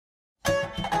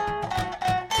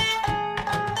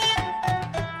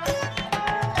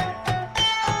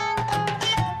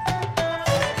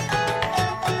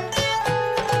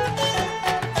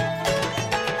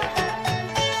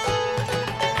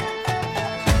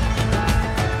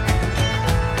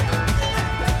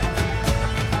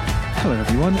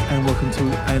everyone, and welcome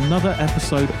to another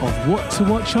episode of What to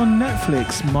Watch on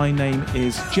Netflix. My name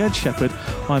is Jed Shepherd.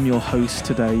 I'm your host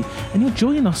today, and you're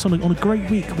joining us on a great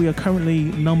week. We are currently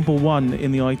number one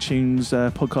in the iTunes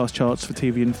podcast charts for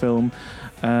TV and film,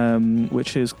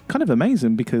 which is kind of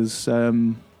amazing because...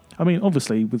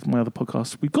 obviously, with my other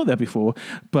podcasts, we've got there before,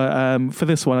 but for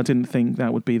this one, I didn't think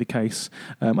that would be the case.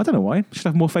 I don't know why. I should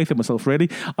have more faith in myself, really.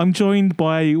 I'm joined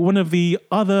by one of the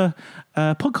other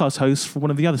podcast hosts for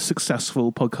one of the other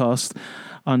successful podcasts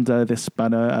under this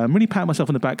banner. I'm really patting myself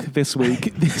on the back this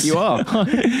week. You are.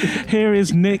 Here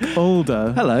is Nick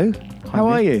Alder. Hello. How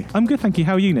are you? I'm good, thank you.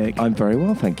 How are you, Nick? I'm very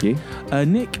well, thank you.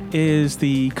 Nick is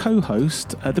the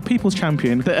co-host, the people's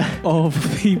champion of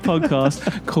the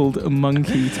podcast called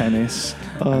Monkey Tennis,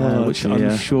 which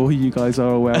I'm sure you guys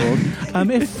are aware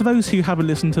of. If for those who haven't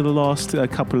listened to the last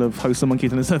couple of hosts of Monkey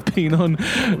Tennis have been on,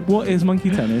 what is Monkey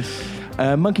Tennis?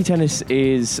 Monkey Tennis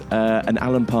is an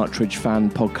Alan Partridge fan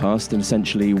podcast, and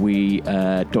essentially we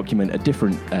document a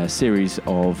different series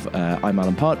of I'm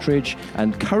Alan Partridge,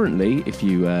 and currently, if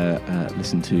you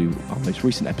listen to our most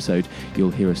recent episode,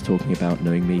 you'll hear us talking about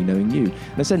Knowing Me, Knowing You.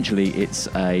 And essentially, it's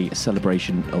a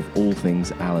celebration of all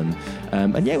things Alan.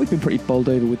 And yeah, we've been pretty bowled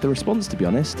over with the response, to be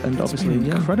honest, and That's obviously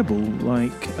been incredible. I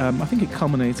think it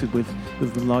culminated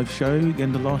with the live show at the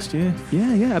end of last year.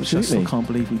 Yeah, absolutely. I still can't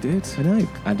believe we did. I know.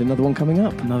 And another one coming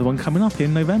up. Another one coming up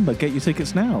in November. Get your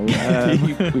tickets now.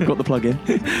 We've got the plug in.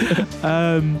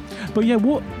 But yeah,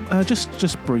 what?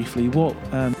 Just briefly, what?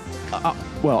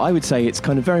 Well, I would say it's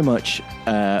kind of very much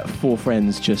four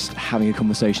friends just having a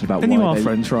conversation about and why you are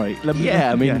friends, right?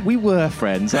 We were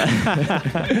friends.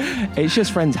 It's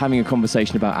just friends having a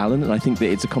conversation about Alan, and I think that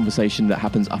it's a conversation that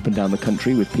happens up and down the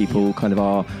country with people kind of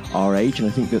our age, and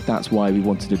I think that that's why we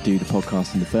wanted to do the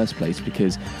podcast in the first place,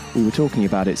 because we were talking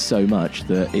about it so much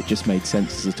that it just made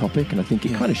sense as a topic, and I think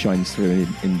it kind of shines through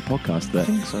in the podcast that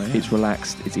it's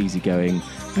relaxed, it's easygoing.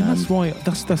 And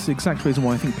that's exactly the reason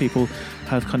why I think people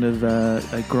have kind of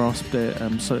grasped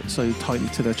it so tightly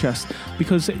to their chest,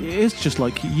 because it is just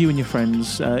like you and your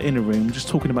friends in a room just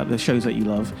talking about the shows that you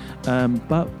love,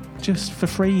 but just for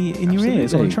free in your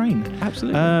ears on a train.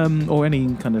 Absolutely. Or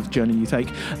any kind of journey you take.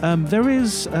 There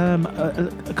is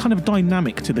a kind of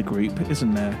dynamic to the group,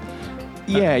 isn't there?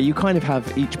 Yeah, you kind of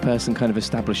have each person kind of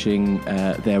establishing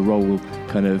their role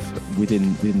kind of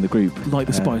within the group. Like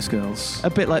the Spice Girls. A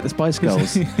bit like the Spice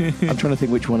Girls. I'm trying to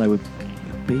think which one I would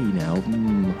be now.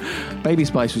 Baby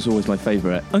Spice was always my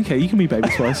favourite. Okay, you can be Baby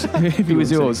Spice. Who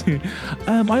was yours?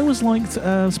 I always liked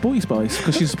Sporty Spice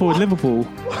because she supported Liverpool,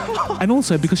 and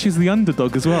also because she's the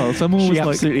underdog as well. So I'm always she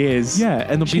absolutely is.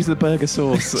 Yeah, and she's the burger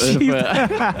sauce.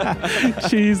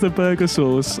 She's the burger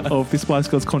sauce of the Spice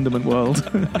Girls condiment world.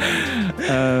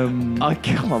 I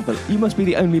can't. But you must be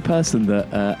the only person that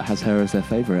has her as their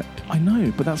favourite. I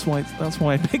know, but that's why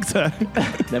I picked her.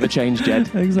 Never change,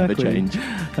 Jed. Exactly. Never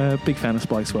change. Big fan of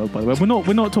Spice World, by the way. We're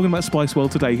not talking about Spice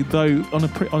World today, though. On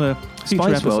a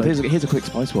Spice World. Here's a quick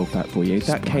Spice World fact for you.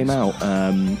 That came out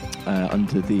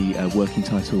under the Working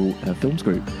Title Films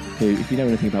Group. Who, if you know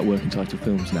anything about Working Title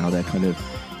Films now, they're kind of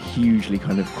hugely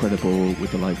kind of credible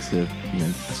with the likes of,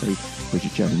 say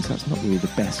Bridget Jones. That's not really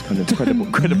the best kind of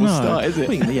credible start, is it?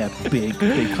 Yeah, big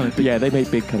kind of. Yeah, they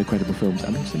made big kind of credible films,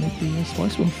 and also made the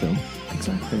Spice World film.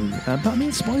 Exactly. But I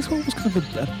mean, Spice World was kind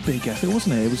of a big effort,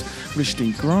 wasn't it? It was Richard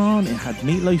D. Grant, it had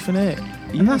Meatloaf in it.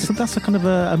 And that's a kind of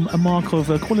a mark of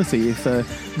quality if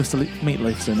Mr.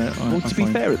 Meatloaf's in it. Well, to be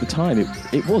fair, at the time,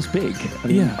 it was big.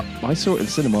 I saw it in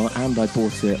the cinema, and I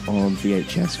bought it on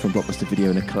VHS from Blockbuster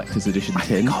Video in a collector's edition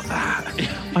tin. I forgot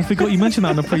that. I forgot you mentioned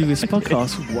that on a previous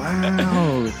podcast.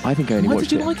 Wow. I think I only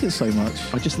watched it. Why did you like it so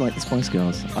much? I just like the Spice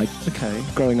Girls.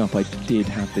 Growing up, I did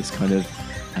have this kind of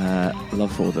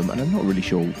love for them, and I'm not really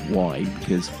sure why,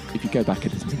 because if you go back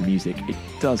and listen to the music, it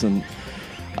doesn't...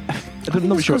 I'm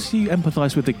not sure. Because you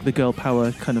empathise with the girl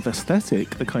power kind of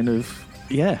aesthetic, the kind of...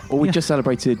 Yeah. Well, we just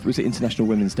celebrated, was it International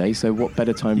Women's Day, so what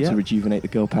better time to rejuvenate the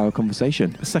girl power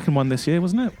conversation? The second one this year,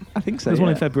 wasn't it? I think so, There's one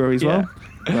in February as well.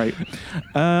 Right.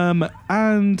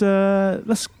 And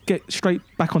let's get straight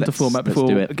back onto format before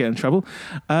we get in trouble.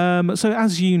 So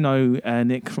as you know,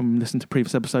 Nick, from listening to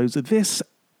previous episodes, this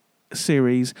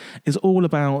series is all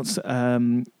about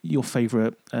your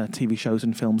favourite TV shows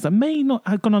and films that may not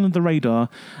have gone under the radar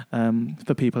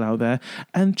for people out there.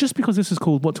 And just because this is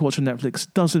called What to Watch on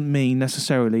Netflix doesn't mean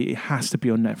necessarily it has to be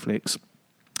on Netflix.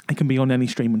 It can be on any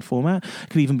streaming format. It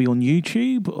could even be on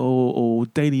YouTube or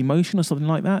Daily Motion or something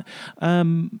like that.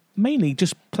 Mainly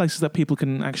just places that people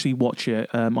can actually watch it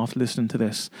after listening to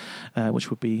this, which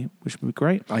would be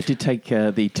great. I did take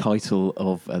the title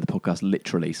of the podcast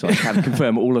literally, so I can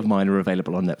confirm all of mine are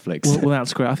available on Netflix. Well,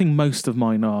 that's great. I think most of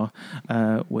mine are,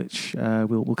 which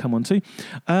we'll come on to.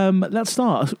 Let's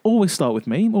start. Always start with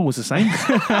me. Always the same.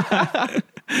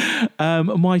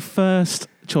 My first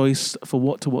choice for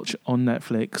what to watch on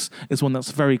Netflix is one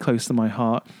that's very close to my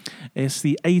heart. It's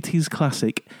the 80s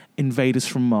classic Invaders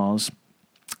from Mars,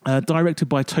 directed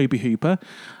by Tobe Hooper.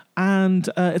 And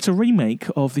it's a remake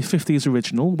of the 50s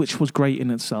original, which was great in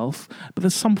itself. But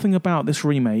there's something about this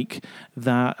remake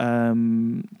that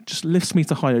just lifts me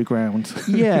to higher ground.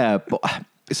 Yeah, but...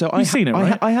 So You've seen it,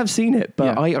 right? I have seen it, but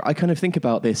Yeah. I kind of think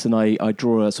about this and I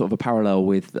draw a sort of a parallel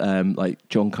with like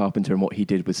John Carpenter and what he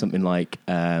did with something like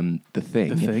The Thing.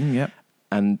 The Thing, yep.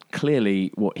 And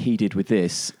clearly what he did with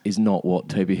this is not what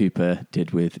Tobe Hooper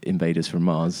did with Invaders from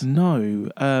Mars. No.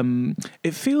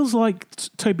 It feels like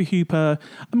Tobe Hooper...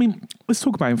 I mean, let's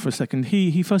talk about him for a second.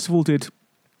 He first of all did...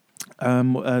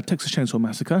 Texas Chainsaw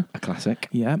Massacre. A classic.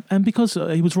 Yeah, and because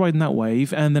he was riding that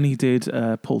wave, and then he did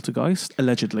Poltergeist,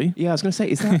 allegedly. Yeah, I was going to say,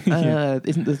 is that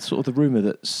isn't the sort of the rumor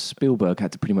that Spielberg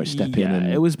had to pretty much step in?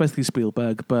 And... it was basically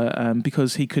Spielberg, but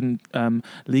because he couldn't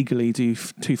legally do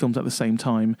two films at the same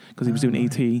time because he was doing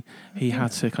E.T., he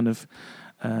had to kind of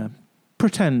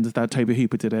pretend that Tobe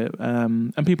Hooper did it.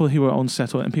 And people who were on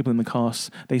set and people in the cast,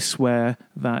 they swear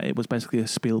that it was basically a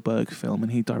Spielberg film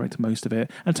and he directed most of it.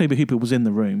 And Tobe Hooper was in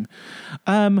the room.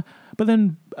 But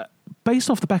then...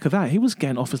 based off the back of that, he was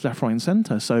getting offers left, right, and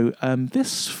centre. So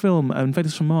this film,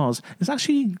 Invaders from Mars, is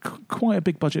actually quite a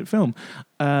big budget film.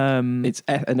 It's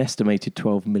an estimated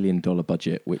 $12 million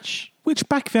budget, which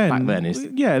back then is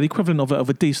the equivalent of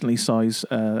a decently sized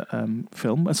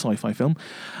film, a sci-fi film.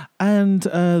 And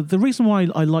the reason why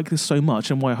I like this so much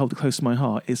and why I hold it close to my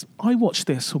heart is I watched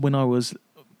this when I was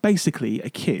basically a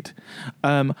kid.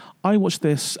 I watched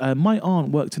this. My aunt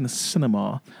worked in the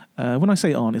cinema. When I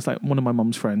say aunt, it's like one of my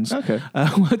mum's friends. Okay.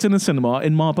 Worked in a cinema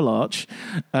in Marble Arch.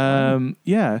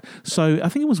 Yeah. So I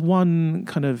think it was one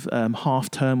kind of half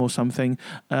term or something.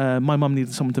 My mum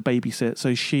needed someone to babysit.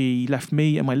 So she left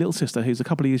me and my little sister, who's a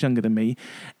couple of years younger than me,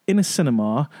 in a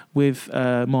cinema with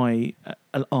my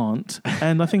aunt.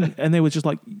 And I think, and they were just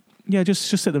like, yeah, just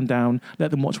sit them down,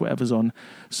 let them watch whatever's on.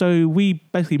 So we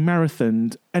basically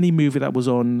marathoned any movie that was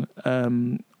on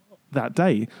that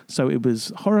day. So it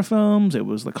was horror films, it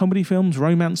was the comedy films,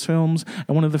 romance films,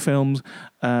 and one of the films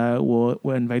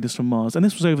were Invaders from Mars. And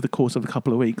this was over the course of a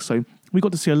couple of weeks. So we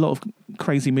got to see a lot of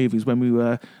crazy movies when we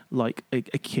were like a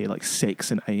kid, like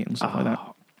 6 and 8 and stuff like that.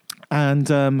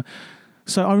 And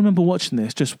so I remember watching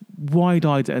this just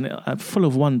wide-eyed and full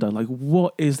of wonder, like,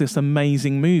 what is this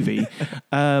amazing movie?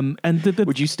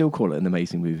 Would you still call it an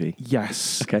amazing movie?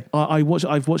 Yes. Okay.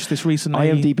 I've watched this recently.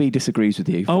 IMDb disagrees with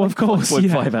you. Oh, of course.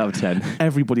 5 out of 10.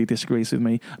 Everybody disagrees with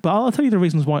me. But I'll tell you the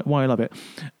reasons why I love it.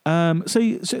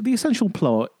 So the essential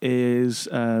plot is,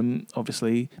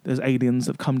 obviously, there's aliens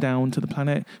that have come down to the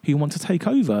planet who want to take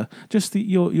over. Just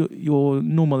your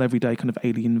normal, everyday kind of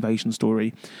alien invasion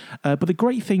story. But the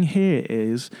great thing here is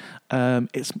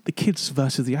it's the kids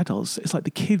versus the adults. It's like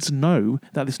the kids know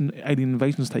that this alien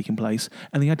invasion is taking place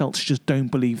and the adults just don't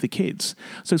believe the kids.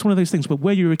 So it's one of those things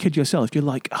where you're a kid yourself, you're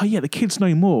like, oh yeah, the kids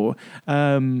know more.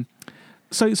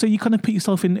 So you kind of put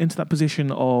yourself into that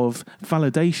position of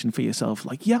validation for yourself.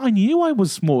 Like, yeah, I knew I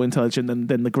was more intelligent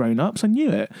than the grown-ups. I knew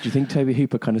it. Do you think Tobe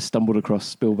Hooper kind of stumbled across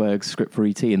Spielberg's script for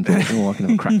E.T. and thought, I can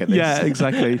have a crack at this? Yeah,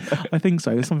 exactly. I think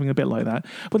so. There's something a bit like that.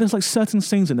 But there's like certain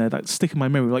scenes in there that stick in my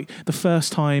memory. Like the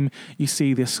first time you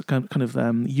see this kind of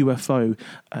UFO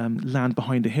land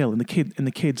behind a hill, and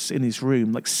the kid's in his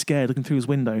room, like scared, looking through his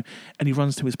window, and he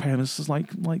runs to his parents, is like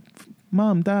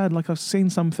Mum, Dad, like I've seen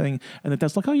something. And the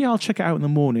dad's like, oh yeah, I'll check it out in the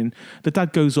morning. The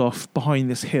dad goes off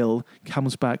behind this hill,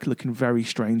 comes back looking very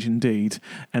strange indeed,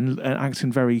 and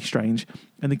acting very strange.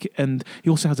 And he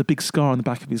also has a big scar on the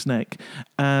back of his neck,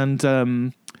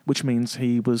 and which means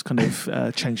he was kind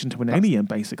of changed into an alien,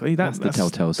 basically. That's the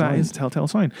telltale sign. That is the telltale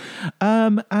sign.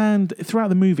 And throughout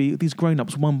the movie, these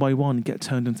grown-ups, one by one, get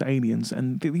turned into aliens,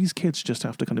 and these kids just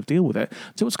have to kind of deal with it.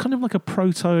 So it's kind of like a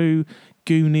proto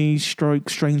Goonies /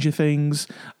 Stranger Things,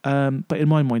 but in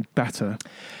my mind, better.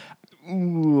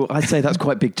 Ooh, I'd say that's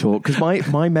quite big talk, because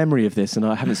my memory of this, and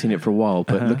I haven't seen it for a while,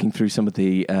 but looking through some of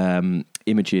the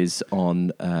images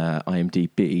on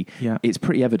IMDb, it's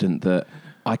pretty evident that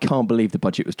I can't believe the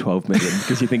budget was 12 million,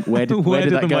 because you think, where did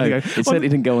that go? It certainly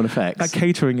didn't go on effects. That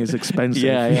catering is expensive.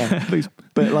 Yeah.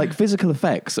 But like physical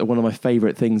effects are one of my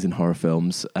favourite things in horror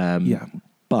films.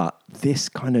 but this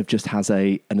kind of just has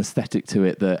an aesthetic to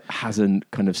it that hasn't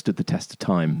kind of stood the test of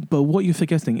time. But what you're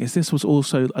forgetting is this was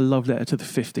also a love letter to the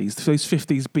 50s. Those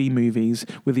 50s B movies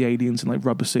with the aliens and like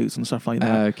rubber suits and stuff like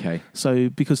that. Okay. So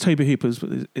because Toby Hooper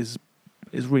is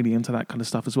really into that kind of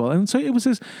stuff as well. And so it was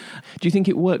this... Do you think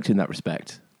it worked in that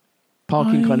respect?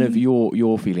 Parking kind of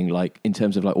your feeling, like in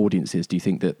terms of like audiences, do you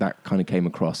think that kind of came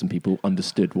across and people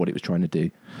understood what it was trying to do?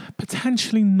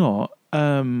 Potentially not.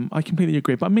 I completely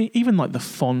agree. But I mean, even like the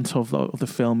font of the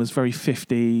film is very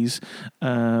 50s.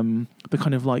 The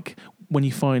kind of like when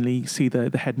you finally see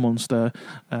the head monster,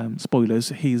 spoilers,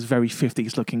 he's very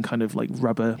 50s looking, kind of like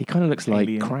rubber. He kind of looks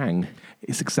alien. like Krang.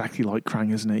 It's exactly like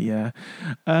Krang, isn't it? Yeah.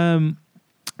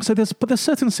 So there's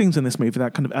certain scenes in this movie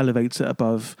that kind of elevates it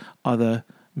above other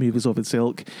movies of its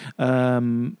ilk.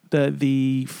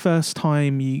 The first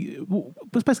time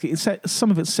but basically some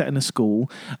of it's set in a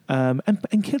school,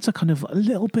 and kids are kind of a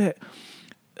little bit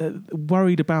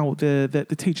worried about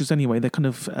the teachers anyway. They're kind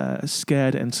of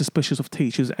scared and suspicious of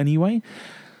teachers anyway.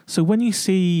 So when you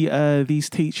see these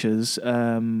teachers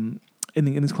in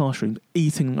this classroom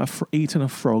eating a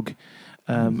frog.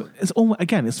 It's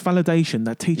validation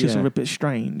that teachers are a bit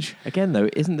strange. Again, though,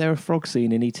 isn't there a frog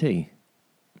scene in E.T.?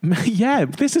 Yeah,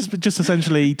 this is just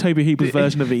essentially Toby Hooper's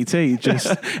version of E.T.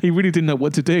 Just he really didn't know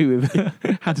what to do with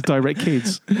how to direct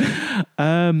kids.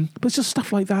 But it's just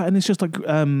stuff like that, and it's just like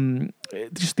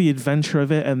just the adventure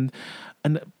of it, and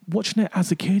watching it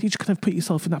as a kid, you just kind of put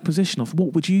yourself in that position of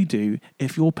what would you do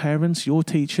if your parents, your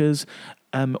teachers,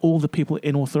 all the people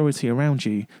in authority around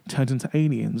you turned into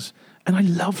aliens. And I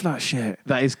love that shit.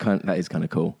 That is kind of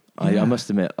cool. Yeah. I must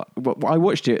admit, I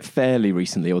watched it fairly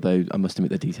recently, although I must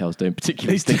admit the details don't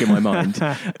particularly stick in my mind.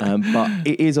 But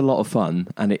it is a lot of fun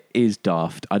and it is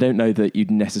daft. I don't know that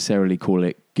you'd necessarily call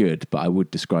it good, but I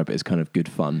would describe it as kind of good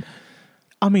fun.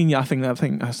 I mean, yeah, I think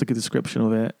that's a good description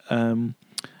of it.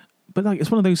 But like,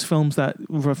 it's one of those films that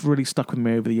have really stuck with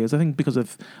me over the years. I think because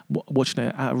of watching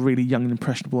it at a really young and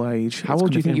impressionable age. How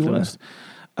old do you think you were?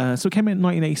 So it came out in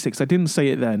 1986. I didn't say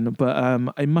it then,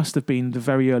 but it must have been the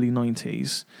very early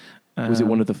 90s. Was it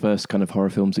one of the first kind of horror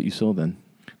films that you saw then?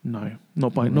 No,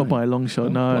 not by a long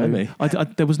shot. No,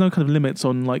 there was no kind of limits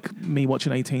on like me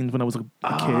watching 18s when I was a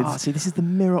kid. See, this is the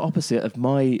mirror opposite of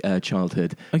my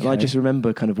childhood. Okay. And I just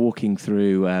remember kind of walking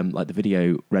through like the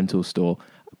video rental store.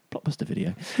 Blockbuster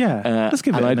Video. Yeah, let's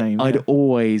give it a name. I'd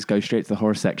always go straight to the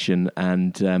horror section,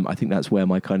 and I think that's where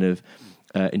my kind of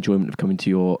enjoyment of coming to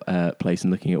your place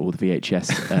and looking at all the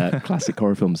VHS classic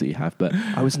horror films that you have. But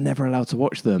I was never allowed to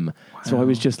watch them. Wow. So I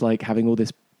was just like having all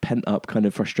this pent up kind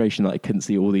of frustration that I couldn't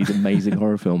see all these amazing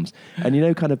horror films. And you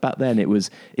know, kind of back then it was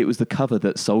the cover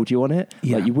that sold you on it.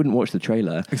 Yeah. Like you wouldn't watch the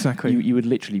trailer. Exactly. You would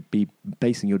literally be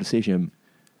basing your decision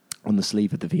on the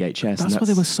sleeve of the VHS. That's why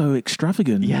they were so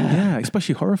extravagant. Yeah,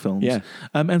 especially horror films. Yeah.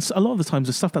 And so a lot of the times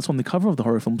the stuff that's on the cover of the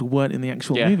horror films weren't in the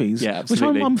actual movies. Yeah, which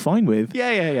absolutely. I'm fine with.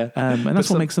 Yeah. And that's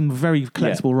what makes them very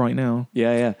collectible right now.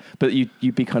 Yeah. But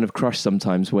you'd be kind of crushed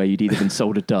sometimes where you'd either been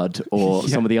sold a dud or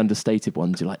some of the understated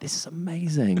ones. You're like, this is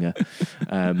amazing.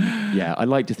 I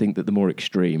like to think that the more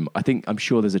extreme, I'm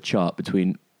sure there's a chart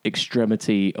between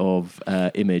extremity of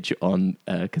image on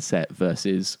cassette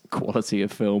versus quality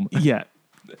of film.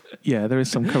 Yeah, there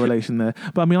is some correlation there.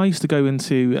 But I mean, I used to go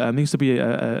into, there used to be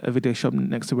a video shop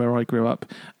next to where I grew up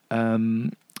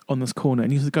on this corner,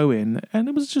 and you used to go in, and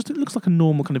it looks like a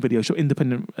normal kind of video shop,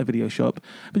 independent video shop.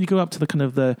 But you go up to the kind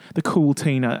of the cool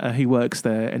teen who works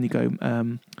there, and you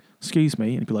go, excuse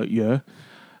me, and he'd be like, yeah,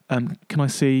 can I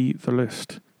see the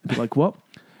list? He'd be like, what?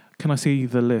 Can I see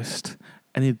the list?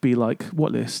 And he'd be like,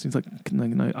 what list? He's like,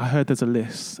 no, I heard there's a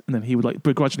list. And then he would like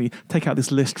begrudgingly take out this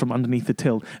list from underneath the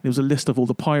till. And it was a list of all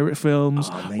the pirate films,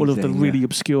 all of the really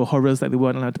obscure horrors that they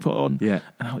weren't allowed to put on. Yeah.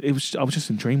 And I was just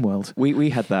in dream world. We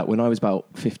had that. When I was about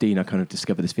 15, I kind of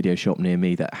discovered this video shop near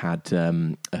me that had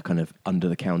a kind of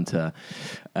under-the-counter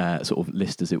sort of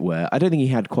list, as it were. I don't think he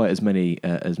had quite as many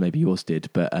as maybe yours did,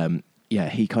 but...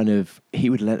 he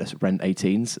would let us rent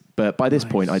 18s, but by this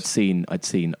point I'd seen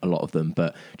a lot of them.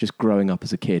 But just growing up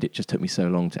as a kid, it just took me so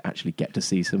long to actually get to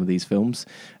see some of these films.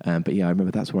 But yeah, I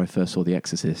remember that's where I first saw The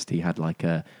Exorcist. He had like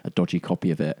a dodgy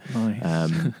copy of it. Nice.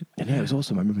 And yeah, it was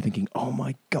awesome. I remember thinking, oh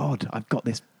my God, I've got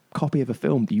this copy of a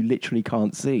film that you literally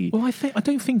can't see. Well, I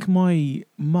don't think my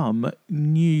mum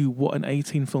knew what an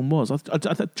 18 film was. I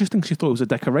just think she thought it was a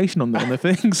decoration on the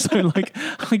thing. So like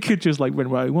I could just like rent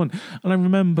what I want. And I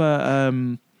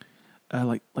remember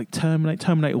like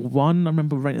Terminator 1. I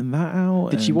remember renting that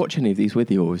out. Did she watch any of these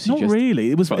with you, or was she not just...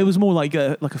 really? It was more like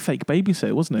a fake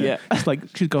babysitter, wasn't it? Yeah. It's like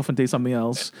she'd go off and do something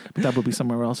else, but Dad would be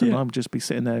somewhere else, and I'd just be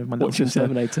sitting there with my little sister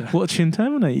Terminator. watching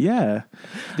Terminator. Yeah.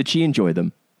 Did she enjoy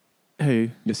them? Who?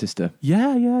 Your sister.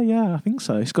 Yeah. I think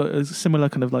so. She's got a similar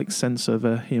kind of like sense of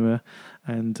humour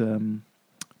and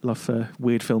love for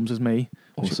weird films as me,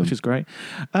 Awesome. which is great.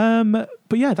 But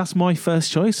yeah, that's my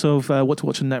first choice of what to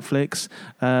watch on Netflix.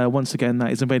 Once again,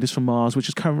 that is Invaders from Mars, which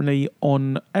is currently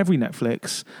on every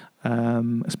Netflix,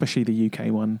 especially the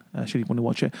UK one, should you want to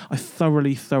watch it. I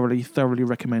thoroughly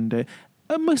recommend it.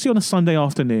 Mostly on a Sunday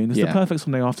afternoon. It's the perfect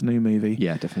Sunday afternoon movie.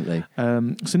 Yeah, definitely.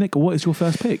 So Nick, what is your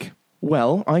first pick?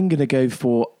 Well, I'm going to go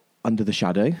for Under the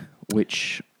Shadow,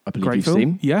 which I believe you've film.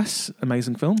 seen. Yes,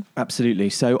 amazing film.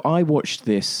 Absolutely. So I watched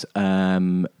this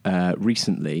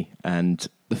recently, and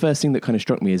the first thing that kind of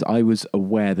struck me is I was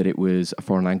aware that it was a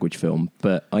foreign language film,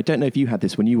 but I don't know if you had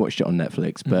this when you watched it on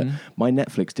Netflix, but my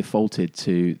Netflix defaulted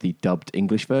to the dubbed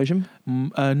English version.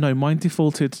 No, mine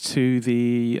defaulted to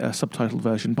the subtitled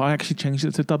version, but I actually changed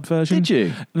it to dubbed version. Did you?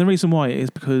 And the reason why is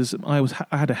because I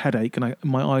had a headache and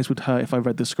my eyes would hurt if I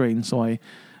read the screen, so I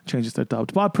changed it to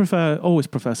dubbed. But I always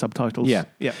prefer subtitles. Yeah.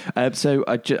 Yeah. So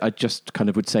I just kind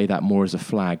of would say that more as a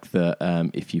flag that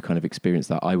if you kind of experience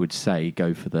that, I would say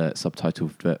go for the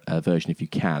subtitled version if you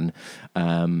can.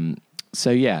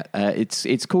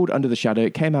 It's called Under the Shadow.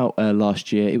 It came out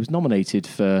last year. It was nominated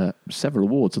for several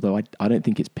awards, although I don't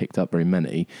think it's picked up very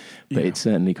many, but it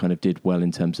certainly kind of did well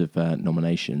in terms of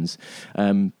nominations.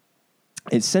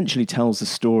 It essentially tells the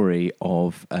story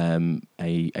of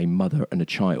a mother and a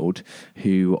child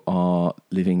who are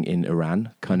living in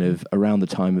Iran, kind of around the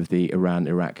time of the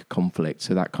Iran-Iraq conflict.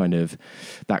 So that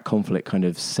conflict kind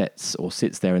of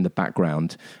sits there in the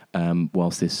background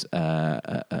whilst this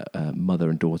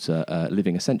mother and daughter are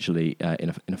living essentially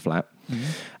in a flat. Mm-hmm.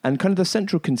 And kind of the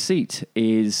central conceit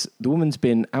is the woman's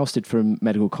been ousted from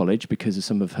medical college because of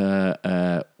some of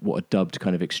her what are dubbed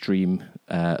kind of extreme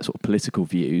sort of political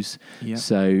views. Yeah.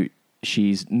 So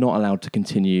she's not allowed to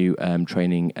continue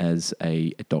training as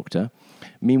a doctor.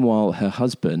 Meanwhile, her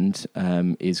husband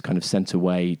is kind of sent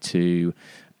away to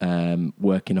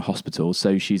work in a hospital.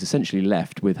 So she's essentially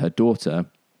left with her daughter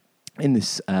in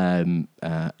this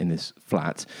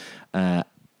flat,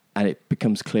 and it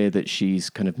becomes clear that she's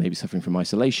kind of maybe suffering from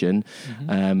isolation,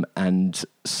 and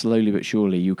slowly but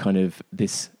surely, you kind of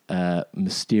this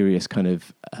mysterious kind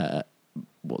of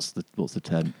what's the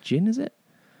term? Jinn, is it?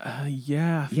 I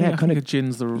think a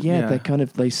jinn's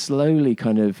the they slowly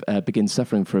kind of begin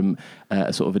suffering from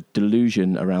a sort of a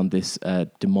delusion around this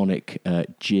demonic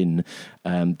jinn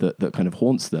that kind of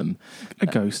haunts them. A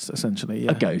ghost, essentially.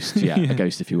 Yeah. A ghost, a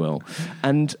ghost, if you will.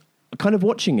 And kind of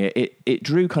watching it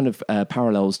drew kind of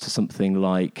parallels to something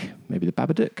like maybe The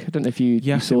Babadook. I don't know if you saw that.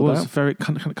 Yes, it was very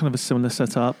kind of a similar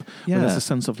setup. Yeah. Where there's a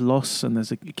sense of loss and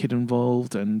there's a kid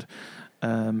involved and.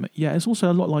 It's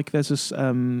also a lot like there's this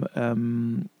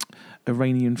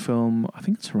Iranian film, I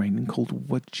think it's Iranian, called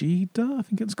Wajida, I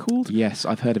think it's called. Yes,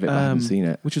 I've heard of it, but I haven't seen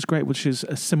it. Which is great, which is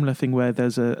a similar thing where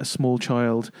there's a small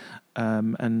child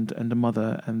and a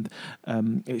mother, and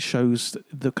it shows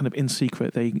the kind of in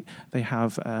secret they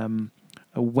have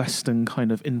a Western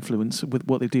kind of influence with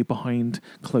what they do behind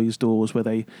closed doors, where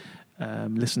they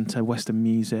listen to Western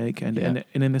music, and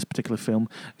in this particular film,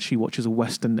 she watches a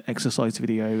Western exercise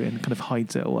video and kind of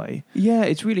hides it away. Yeah,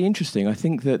 it's really interesting. I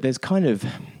think that there's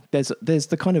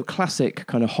the kind of classic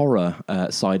kind of horror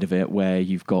side of it, where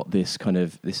you've got this kind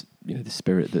of this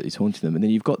spirit that is haunting them, and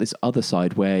then you've got this other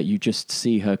side where you just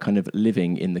see her kind of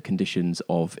living in the conditions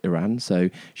of Iran. So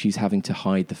she's having to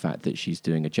hide the fact that she's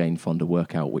doing a Jane Fonda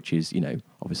workout, which is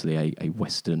obviously a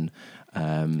Western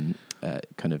kind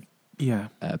of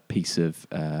piece of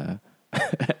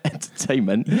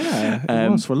entertainment. Yeah,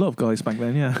 it was for a lot of guys back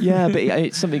then, yeah. Yeah, but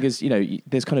it's something as,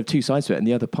 there's kind of two sides to it, and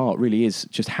the other part really is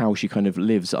just how she kind of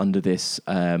lives under this,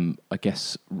 I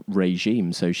guess,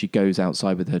 regime. So she goes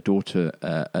outside with her daughter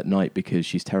at night because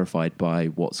she's terrified by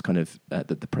what's kind of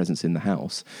the presence in the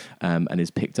house, and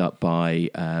is picked up by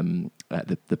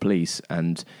the police,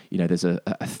 and there's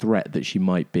a threat that she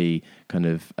might be kind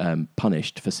of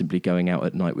punished for simply going out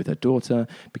at night with her daughter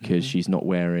because she's not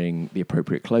wearing the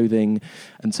appropriate clothing.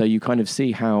 And so you kind of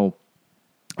see how,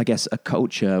 I guess, a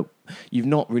culture, you've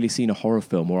not really seen a horror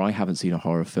film, or I haven't seen a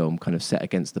horror film kind of set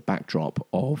against the backdrop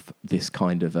of this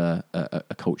kind of a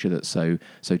culture that's so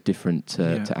different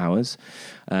to ours.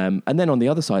 And then on the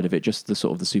other side of it, just the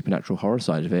sort of the supernatural horror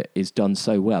side of it is done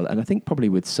so well, and I think probably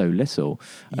with so little.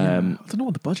 I don't know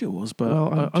what the budget was, but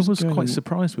I was quite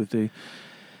surprised with the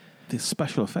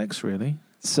special effects, really.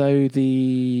 So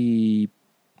the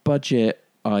budget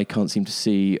I can't seem to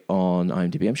see on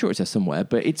IMDb. I'm sure it's there somewhere,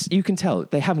 but you can tell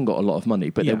they haven't got a lot of money,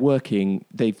 but they're working.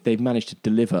 They've managed to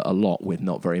deliver a lot with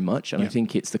not very much, and I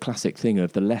think it's the classic thing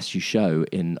of the less you show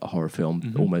in a horror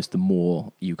film, almost the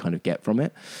more you kind of get from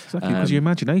it. Exactly, because your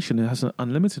imagination has an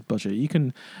unlimited budget. You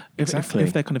can, if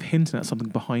they're kind of hinting at something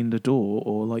behind a door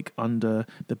or like under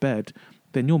the bed,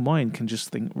 then your mind can just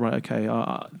think, right, okay,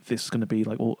 this is going to be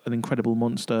like an incredible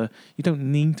monster. You don't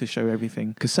need to show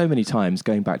everything. Because so many times,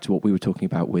 going back to what we were talking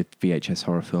about with VHS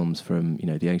horror films from the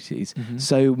 80s,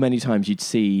 so many times you'd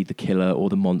see the killer or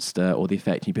the monster or the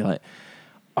effect, and you'd be like,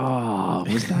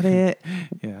 was that it?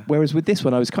 Yeah. Whereas with this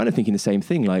one, I was kind of thinking the same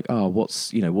thing, like,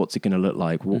 what's it going to look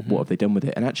like? What have they done with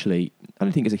it? And actually, I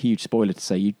don't think it's a huge spoiler to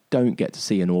say you don't get to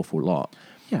see an awful lot.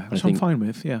 Yeah, which I'm fine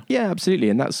with, yeah. Yeah, absolutely.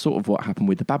 And that's sort of what happened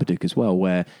with the Babadook as well,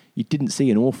 where you didn't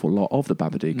see an awful lot of the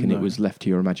Babadook, and it was left to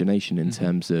your imagination in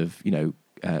terms of,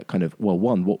 kind of,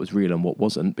 one, what was real and what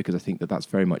wasn't, because I think that's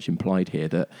very much implied here,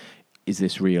 that is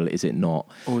this real, is it not?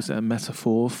 Or is it a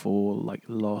metaphor for like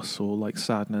loss or like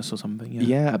sadness or something?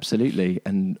 Yeah, absolutely.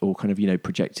 And or kind of,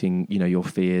 projecting, your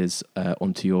fears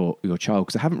onto your child.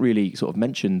 Because I haven't really sort of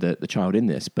mentioned the child in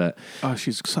this, but... Oh,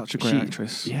 she's such a great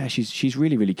actress. Yeah, she's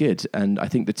really, really good. And I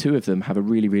think the two of them have a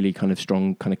really, really kind of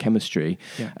strong kind of chemistry.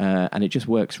 Yeah. And it just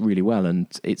works really well. And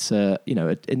it's, an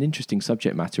interesting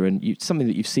subject matter and something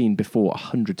that you've seen before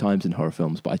 100 times in horror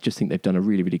films, but I just think they've done a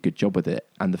really, really good job with it.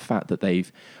 And the fact that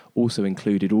they've also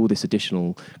included all this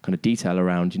additional kind of detail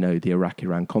around, the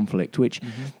Iraq-Iran conflict, which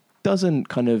doesn't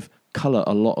kind of colour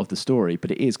a lot of the story,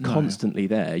 but it is constantly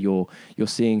there. You're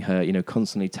seeing her,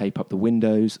 constantly tape up the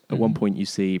windows. At one point you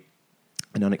see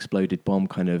an unexploded bomb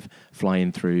kind of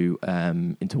flying through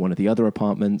into one of the other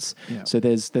apartments. Yeah. So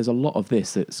there's a lot of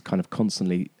this that's kind of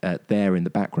constantly there in the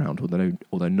background,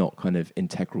 although not kind of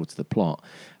integral to the plot.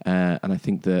 And I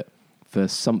think that for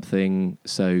something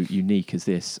so unique as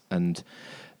this, and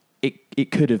it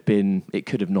could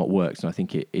have not worked, and I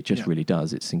think it just really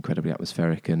does. It's incredibly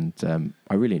atmospheric, and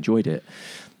I really enjoyed it.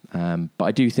 But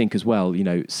I do think as well,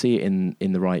 see it in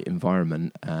the right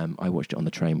environment. I watched it on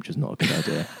the train, which is not a good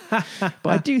idea. But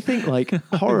I do think like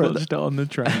horror. I watched it on the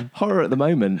train. Horror at the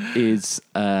moment is.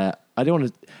 I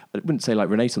wouldn't say like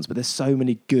Renaissance, but there's so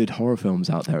many good horror films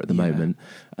out there at the moment.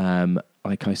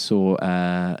 Like I saw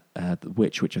The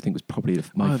Witch, which I think was probably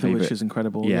my favourite. The Witch is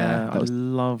incredible. Yeah, I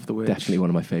love The Witch. Definitely one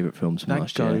of my favourite films from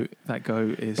last year. That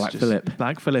go is Black Phillip.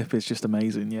 Black Phillip is just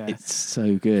amazing. Yeah, it's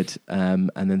so good. And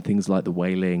then things like The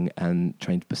Wailing and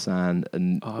Train to Busan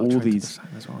and all these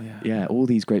as well. Yeah, all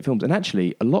these great films. And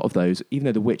actually, a lot of those, even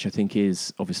though The Witch I think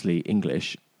is obviously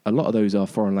English, a lot of those are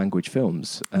foreign language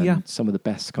films. And some of the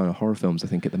best kind of horror films I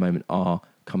think at the moment are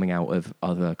coming out of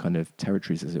other kind of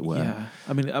territories, as it were. Yeah,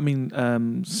 I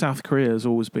mean, South Korea has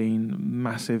always been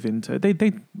massive into.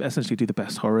 They essentially do the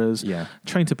best horrors. Yeah,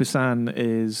 Train to Busan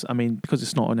is, I mean, because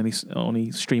it's not on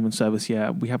any streaming service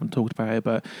yet. We haven't talked about it,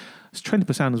 but Train to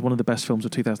Busan is one of the best films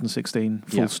of 2016.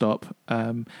 Full stop.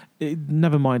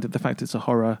 Never mind the fact it's a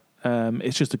horror.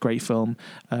 It's just a great film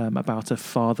about a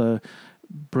father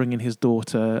bringing his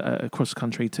daughter across the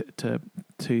country to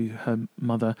her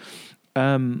mother.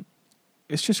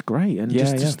 It's just great, and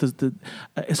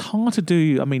it's hard to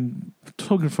do. I mean,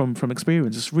 talking from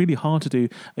experience, it's really hard to do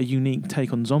a unique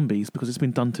take on zombies because it's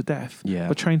been done to death. Yeah.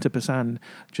 But Train to Busan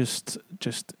just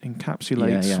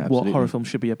encapsulates what horror films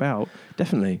should be about.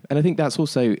 Definitely, and I think that's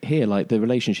also here. Like the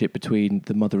relationship between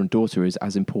the mother and daughter is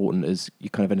as important as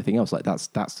kind of anything else. Like that's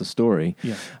the story.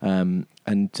 Yeah.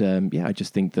 I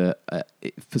just think that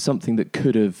for something that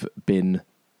could have been.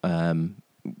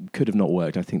 Could have not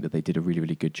worked. I think that they did a really,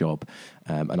 really good job,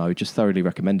 and I would just thoroughly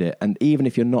recommend it. And even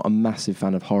if you're not a massive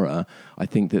fan of horror, I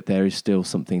think that there is still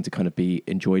something to kind of be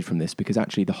enjoyed from this, because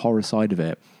actually the horror side of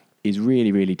it is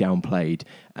really, really downplayed.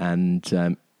 And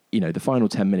the final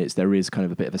 10 minutes there is kind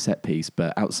of a bit of a set piece,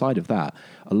 but outside of that,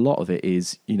 a lot of it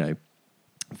is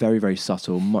very, very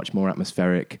subtle, much more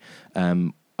atmospheric.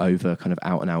 Over kind of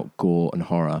out and out gore and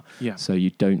horror. Yeah. So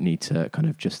you don't need to kind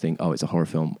of just think, oh, it's a horror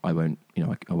film. I won't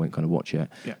kind of watch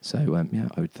it. Yeah. So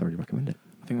I would thoroughly recommend it.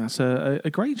 I think that's a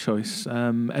great choice.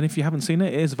 And if you haven't seen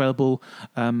it, it is available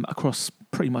across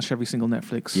pretty much every single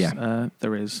Netflix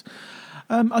there is.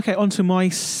 Okay, on to my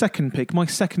second pick. My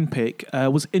second pick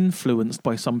was influenced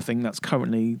by something that's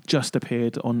currently just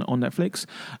appeared on Netflix.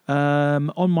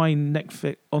 On my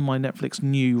Netflix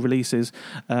new releases,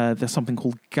 there's something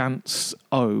called Gantz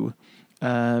O.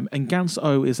 And Gantz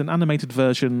O is an animated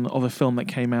version of a film that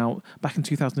came out back in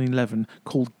 2011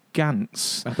 called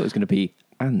Gantz. I thought it was going to be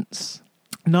Ants.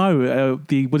 No,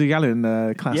 the Woody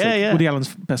Allen classic. Yeah. Woody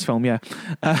Allen's best film. Yeah.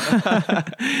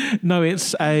 No,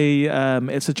 it's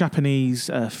a Japanese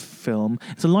film.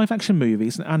 It's a live action movie.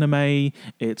 It's an anime.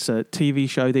 It's a TV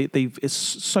show. It's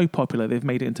so popular. They've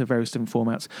made it into various different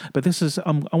formats. But this is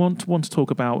I want to talk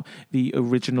about the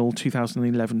original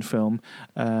 2011 film.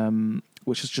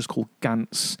 Which is just called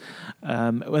Gantz.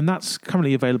 And that's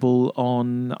currently available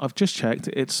on, I've just checked,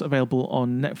 it's available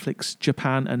on Netflix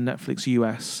Japan and Netflix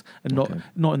US, and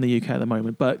not in the UK at the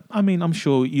moment. But, I mean, I'm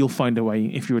sure you'll find a way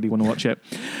if you really want to watch it.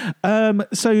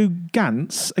 So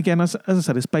Gantz, again, as I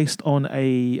said, is based on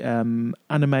a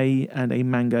anime and a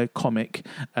manga comic.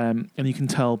 And you can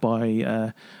tell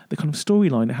by the kind of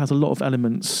storyline, it has a lot of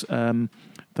elements that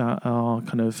are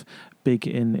kind of big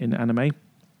in anime.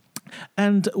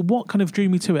 And what kind of drew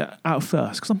me to it at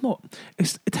first,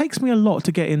 because it takes me a lot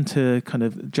to get into kind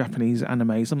of Japanese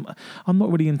animes. I'm not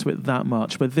really into it that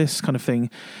much, but this kind of thing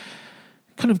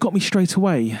kind of got me straight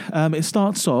away. It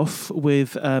starts off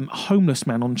with a homeless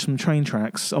man on some train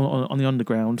tracks on the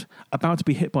underground, about to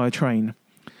be hit by a train.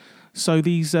 So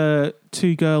these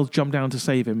two girls jump down to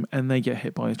save him, and they get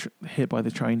hit by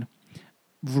the train.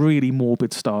 Really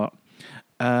morbid start.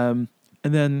 And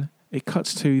then it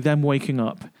cuts to them waking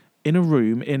up in a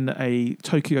room in a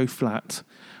Tokyo flat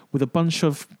with a bunch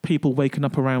of people waking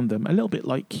up around them, a little bit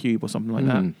like Cube or something like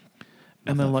that.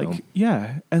 And they're like, film.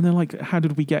 Yeah. And they're like, how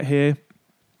did we get here?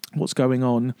 What's going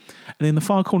on? And in the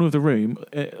far corner of the room,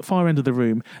 far end of the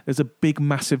room, there's a big,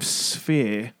 massive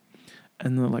sphere.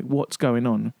 And they're like, what's going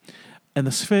on? And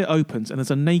the sphere opens, and there's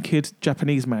a naked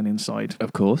Japanese man inside.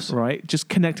 Of course. Right? Just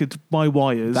connected by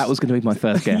wires. That was going to be my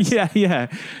first guess. yeah.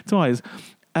 To wires.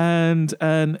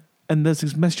 And there's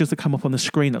these messages that come up on the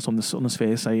screen that's on the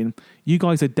sphere saying, you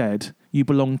guys are dead. You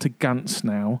belong to Gantz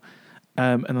now.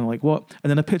 And I'm like, what? And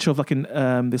then a picture of like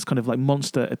this kind of like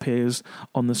monster appears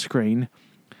on the screen.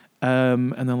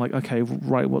 And they're like, okay,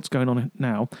 right, what's going on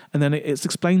now? And then it's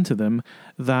explained to them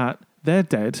that they're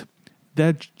dead.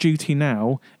 Their duty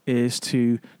now is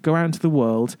to go out into the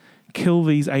world, kill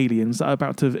these aliens that are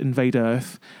about to invade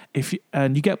Earth.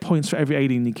 And you get points for every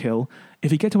alien you kill.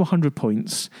 If you get to 100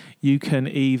 points, you can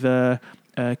either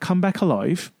come back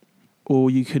alive,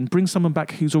 or you can bring someone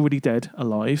back who's already dead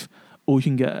alive, or you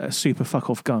can get a super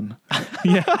fuck-off gun.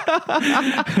 Yeah.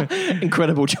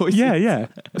 Incredible choices. Yeah.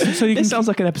 So this sounds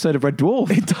like an episode of Red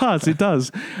Dwarf. It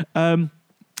does.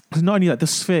 Not only that, the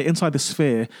sphere, inside the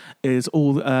sphere is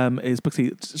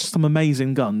basically some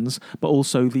amazing guns, but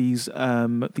also these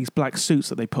black suits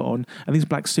that they put on, and these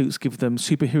black suits give them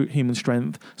superhuman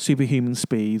strength, superhuman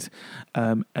speed,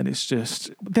 and it's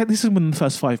just this is within the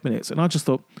first 5 minutes, and I just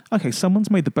thought, okay, someone's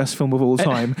made the best film of all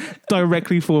time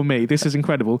directly for me. This is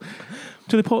incredible.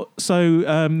 To the point, so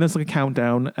there's like a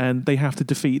countdown, and they have to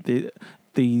defeat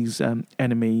these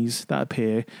enemies that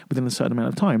appear within a certain amount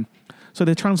of time. So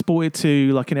they're transported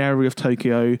to like an area of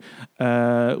Tokyo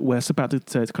where it's about to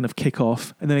kind of kick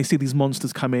off, and then they see these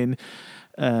monsters come in,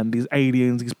 these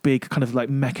aliens, these big kind of like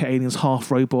mecha aliens, half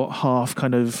robot, half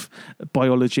kind of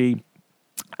biology,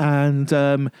 and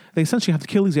they essentially have to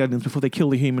kill these aliens before they kill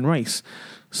the human race.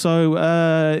 So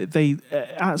they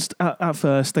at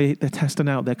first they're testing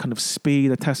out their kind of speed,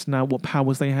 they're testing out what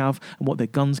powers they have and what their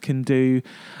guns can do.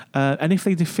 And if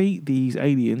they defeat these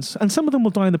aliens, and some of them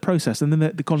will die in the process, and then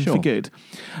they're gone for good.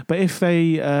 But if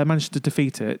they manage to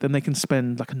defeat it, then they can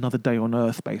spend like another day on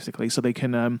Earth, basically. So they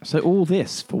can. So all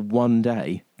this for one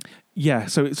day. Yeah.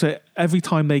 So every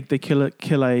time they kill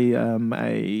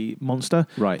a monster,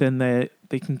 right, then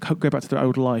they can go back to their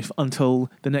old life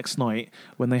until the next night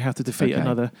when they have to defeat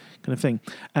another kind of thing.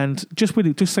 And just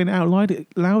saying it out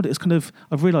loud, it's kind of,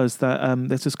 I've realised that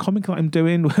there's this comic that I'm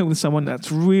doing with someone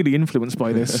that's really influenced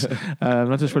by this.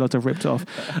 I just realised I've ripped it off.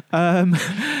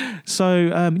 So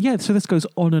this goes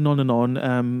on and on and on,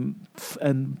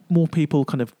 and more people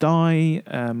kind of die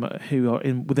who are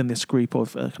within this group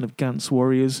of kind of Gantz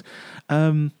warriors.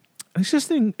 It's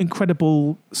just an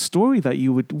incredible story that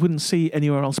you wouldn't see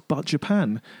anywhere else but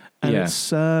Japan,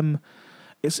 and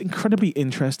it's incredibly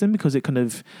interesting because it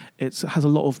has a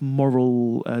lot of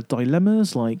moral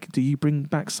dilemmas. Like, do you bring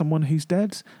back someone who's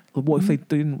dead? What if they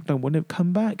don't want to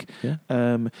come back? Yeah.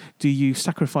 Do you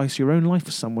sacrifice your own life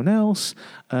for someone else,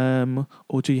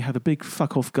 or do you have a big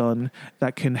fuck off gun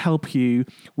that can help you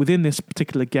within this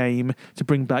particular game to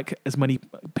bring back as many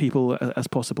people as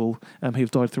possible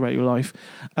who've died throughout your life?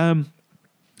 And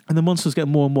the monsters get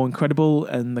more and more incredible,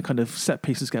 and the kind of set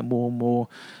pieces get more and more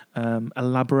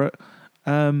elaborate.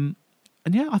 I don't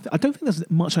think there's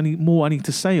much more I need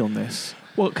to say on this.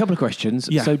 Well, a couple of questions.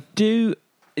 Yeah. So do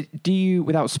Do you,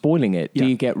 without spoiling it, do Yeah.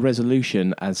 you get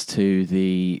resolution as to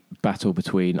the battle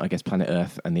between, I guess, planet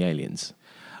Earth and the aliens?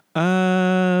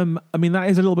 I mean, that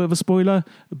is a little bit of a spoiler,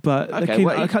 but Okay,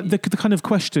 the kind of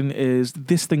question is,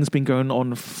 this thing's been going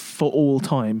on for all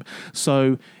time.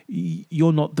 So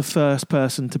you're not the first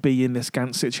person to be in this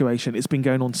Gantz situation. It's been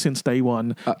going on since day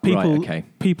one.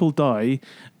 People die,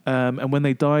 and when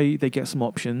they die, they get some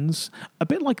options. A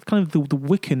bit like kind of the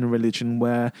Wiccan religion,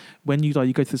 where when you die,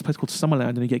 you go to this place called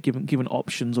Summerland and you get given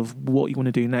options of what you want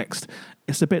to do next.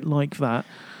 It's a bit like that.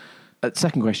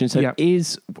 Second question. So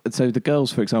the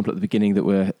girls, for example, at the beginning that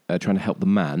were trying to help the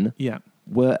man,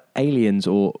 were aliens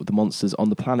or the monsters on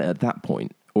the planet at that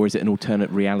point? Or is it an alternate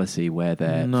reality where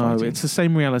they're fighting? It's the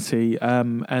same reality.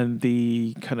 And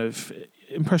the kind of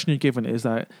impression you're given is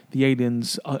that the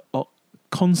aliens are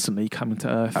constantly coming to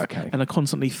Earth and are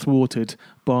constantly thwarted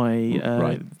by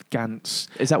Gantz.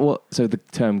 Is that what... So the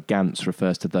term Gantz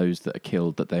refers to those that are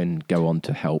killed that then go on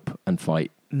to help and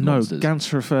fight monsters? No,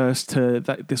 Gantz refers to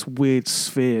this weird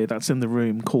sphere that's in the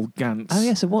room called Gantz. Oh,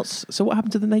 yeah. So what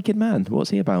happened to the naked man?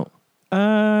 What's he about?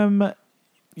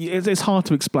 It's hard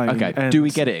to explain. Okay. Do we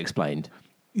get it explained?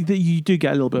 You do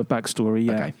get a little bit of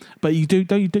backstory, but you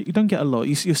don't get a lot.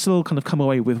 You still kind of come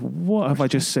away with, what have I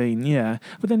just seen? Yeah,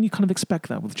 but then you kind of expect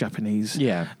that with Japanese.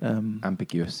 Yeah,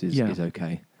 ambiguous is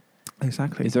okay.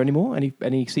 Exactly. Is there any more?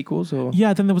 Any sequels? Or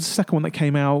yeah, then there was a second one that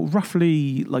came out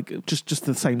roughly like just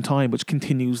the same time, which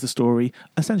continues the story,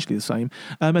 essentially the same.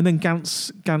 And then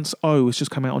Gantz O has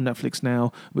just come out on Netflix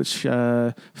now, which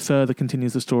further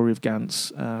continues the story of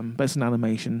Gantz, but it's an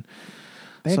animation.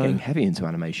 They're getting heavy into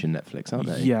animation, Netflix, aren't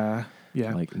they? Yeah.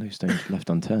 Like no stone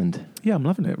left unturned. Yeah, I'm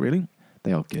loving it, really.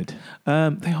 They are good.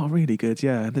 They are really good,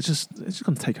 yeah. It's just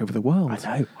going to take over the world.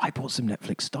 I know. I bought some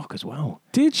Netflix stock as well.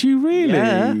 Did you really?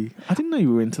 Yeah. I didn't know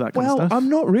you were into that kind of stuff. Well, I'm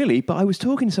not really, but I was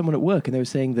talking to someone at work and they were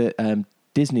saying that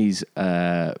Disney's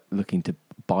looking to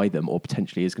buy them or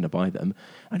potentially is going to buy them.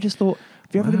 I just thought,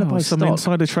 if you're ever going to buy some stock...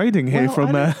 insider trading here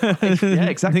from yeah,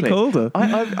 exactly. Nick Alder.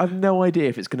 I've no idea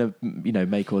if it's going to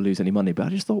make or lose any money, but I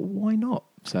just thought, why not?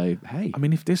 So, hey. I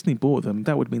mean, if Disney bought them,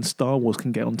 that would mean Star Wars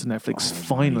can get onto Netflix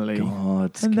finally. My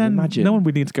God. And then no one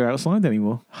would need to go outside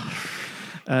anymore.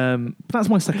 That's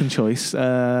my second choice.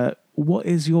 What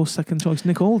is your second choice,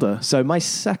 Nick Alder? So my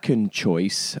second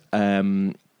choice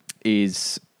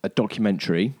is a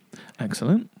documentary.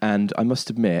 Excellent. And I must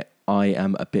admit, I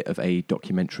am a bit of a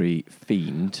documentary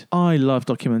fiend. I love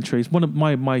documentaries. One of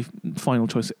my final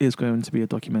choice is going to be a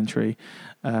documentary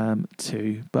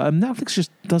too. But Netflix just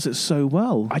does it so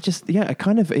well.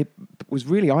 It was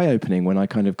really eye-opening when I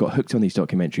kind of got hooked on these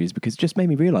documentaries because it just made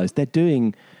me realise they're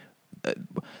giving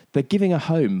a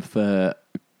home for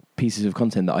pieces of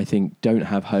content that I think don't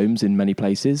have homes in many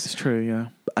places. It's true, yeah.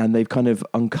 And they've kind of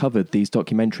uncovered these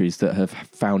documentaries that have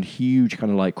found huge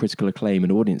kind of like critical acclaim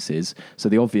in audiences. So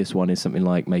the obvious one is something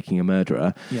like Making a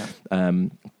Murderer. Yeah.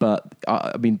 But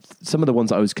I mean, some of the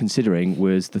ones I was considering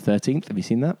was The 13th. Have you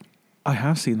seen that? I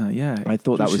have seen that, yeah. I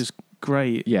thought that was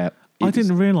great. Yeah. I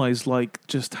didn't realise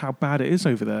just how bad it is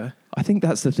over there. I think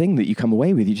that's the thing that you come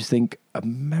away with. You just think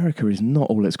America is not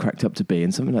all it's cracked up to be.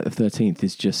 And something like The 13th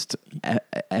is just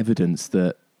evidence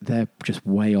that they're just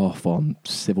way off on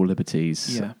civil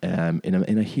liberties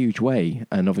in a huge way.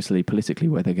 And obviously, politically,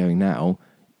 where they're going now,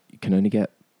 you can only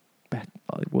get better.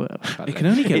 It can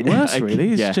only get worse,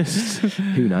 really. It's just...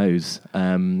 Who knows?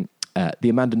 The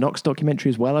Amanda Knox documentary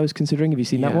as well, I was considering. Have you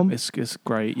seen that one? It's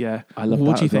great, yeah. I love that.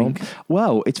 What do you think?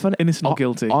 Well, it's fun. Innocent or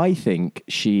guilty? I think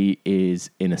she is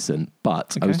innocent,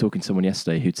 but I was talking to someone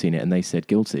yesterday who'd seen it and they said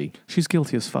guilty. She's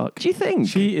guilty as fuck. Do you think?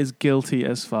 She is guilty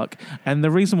as fuck. And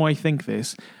the reason why I think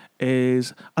this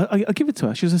is... I give it to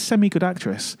her. She's a semi-good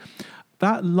actress.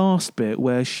 That last bit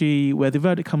where the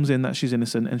verdict comes in that she's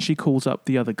innocent and she calls up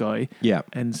the other guy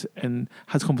and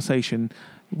has a conversation...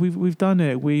 We've done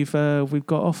it. We've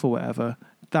got off or whatever.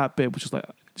 That bit was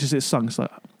just it's sung. It's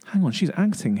like, hang on, she's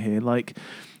acting here. Like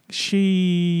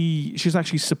she's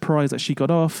actually surprised that she got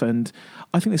off, and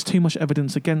I think there's too much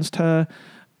evidence against her.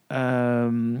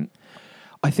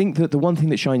 I think that the one thing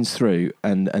that shines through,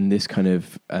 and this kind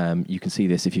of you can see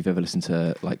this if you've ever listened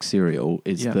to like Serial,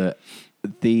 is that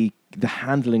the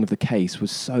handling of the case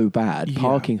was so bad,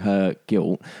 parking her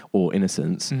guilt or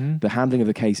innocence, the handling of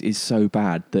the case is so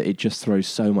bad that it just throws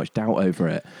so much doubt over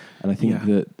it. And I think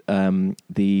that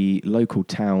the local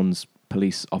town's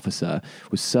police officer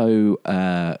was so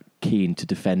keen to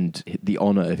defend the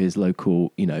honour of his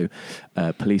local,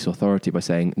 police authority by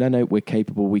saying, no, we're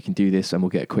capable, we can do this and we'll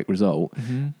get a quick result.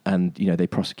 And, they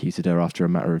prosecuted her after a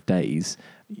matter of days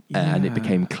and it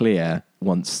became clear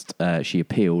once she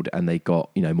appealed and they got,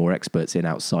 more experts in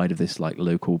outside of this like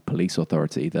local police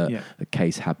authority, that the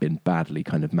case had been badly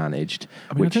kind of managed.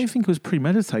 I mean, I don't think it was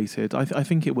premeditated. I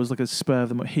think it was like a spur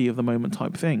of the heat of the moment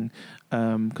type thing.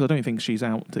 Because I don't think she's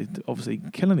out to obviously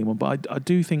kill anyone, but I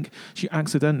do think she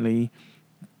accidentally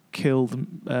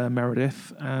killed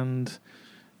Meredith, and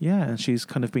she's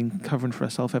kind of been covering for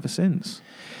herself ever since.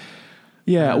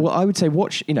 Yeah, well, I would say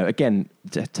watch, again,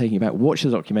 taking it back, watch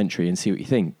the documentary and see what you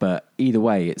think. But either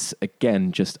way, it's,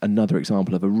 again, just another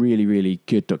example of a really, really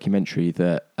good documentary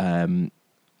that,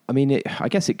 I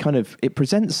guess it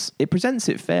presents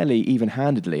it fairly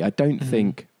even-handedly. I don't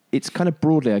think, it's kind of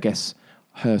broadly, I guess,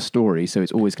 her story, so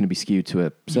it's always going to be skewed to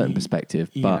a certain perspective.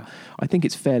 But I think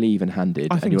it's fairly even-handed.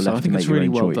 I think so. I think it's really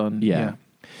well done. Yeah.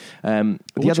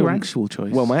 What's your actual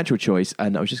choice? Well, my actual choice,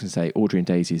 and I was just going to say Audrey and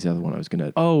Daisy is the other one I was going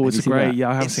to... Oh, it's great. That?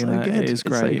 Yeah, I have seen that. Good. It is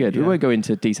great. It's so good. Yeah. We won't go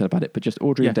into detail about it, but just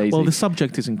Audrey and Daisy. Well, the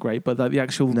subject isn't great, but the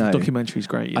actual documentary is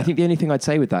great. Yeah. I think the only thing I'd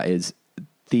say with that is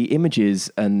the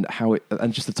images and how it,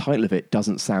 and just the title of it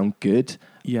doesn't sound good.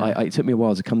 Yeah. It took me a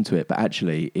while to come to it, but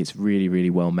actually it's really, really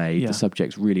well made. Yeah. The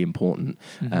subject's really important.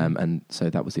 And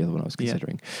so that was the other one I was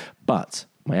considering. Yeah. But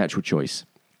my actual choice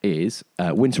is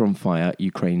Winter on Fire,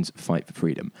 Ukraine's Fight for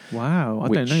Freedom. Wow, I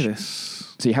don't know this.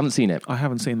 So you haven't seen it? I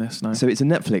haven't seen this, no. So it's a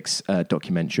Netflix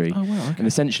documentary. Oh, wow, okay. And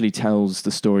essentially tells the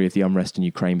story of the unrest in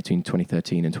Ukraine between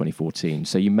 2013 and 2014.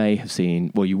 So you may have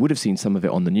seen, well, you would have seen some of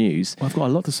it on the news. Well, I've got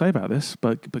a lot to say about this,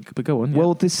 but go on. Yeah.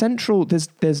 Well,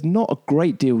 there's not a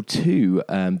great deal to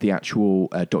the actual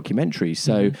documentary.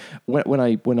 So when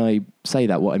I say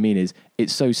that, what I mean is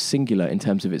it's so singular in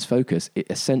terms of its focus. It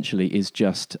essentially is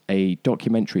just a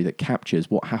documentary that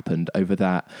captures what happened over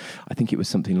that, I think it was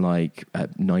something like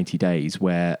 90 days,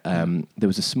 where there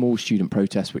was a small student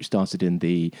protest which started in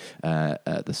the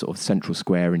sort of central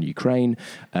square in Ukraine,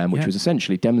 which was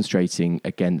essentially demonstrating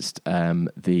against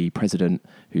the president,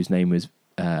 whose name was,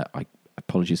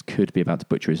 apologies, could be about to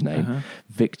butcher his name,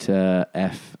 Viktor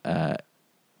F.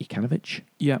 Yanukovych.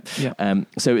 Yeah.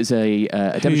 So it's a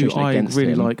demonstration against him. I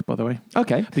really like, by the way.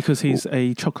 Okay. Because he's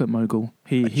a chocolate mogul.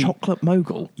 Chocolate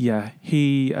mogul? Yeah.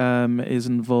 He is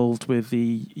involved with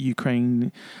the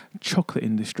Ukraine chocolate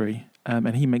industry,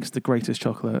 and he makes the greatest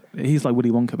chocolate. He's like Willy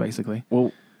Wonka, basically.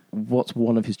 Well, what's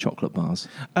one of his chocolate bars?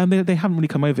 They haven't really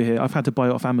come over here. I've had to buy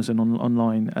it off Amazon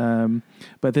online.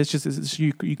 But there's just this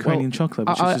Ukrainian chocolate,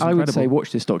 which is just incredible. I would say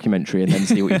watch this documentary and then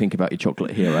see what you think about your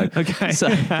chocolate hero. Okay. So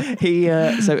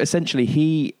essentially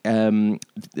he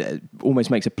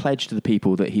almost makes a pledge to the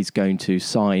people that he's going to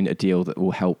sign a deal that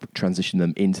will help transition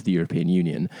them into the European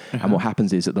Union. And what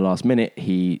happens is at the last minute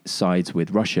he sides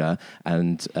with Russia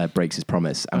and breaks his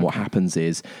promise. And what happens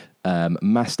is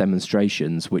mass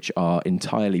demonstrations, which are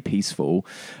entirely peaceful,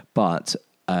 but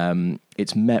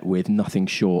it's met with nothing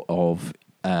short of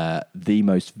the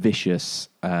most vicious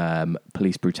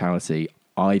police brutality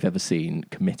I've ever seen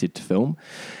committed to film.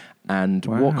 And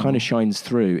what kind of shines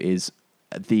through is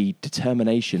the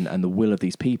determination and the will of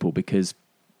these people, because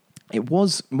it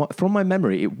was, from my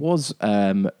memory, it was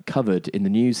covered in the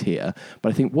news here.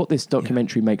 But I think what this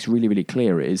documentary makes really, really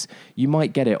clear is you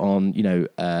might get it on,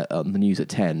 on the news at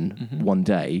 10 one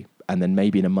day, and then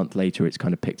maybe in a month later it's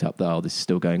kind of picked up that, this is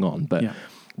still going on. But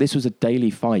this was a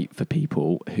daily fight for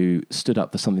people who stood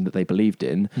up for something that they believed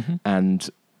in and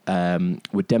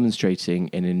were demonstrating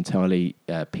in an entirely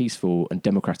peaceful and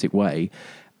democratic way.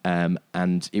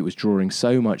 And it was drawing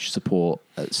so much support,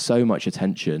 so much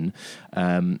attention,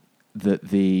 that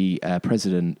the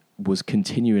president was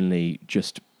continually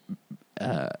just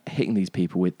hitting these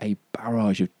people with a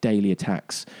barrage of daily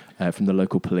attacks from the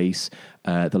local police,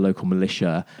 the local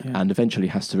militia, and eventually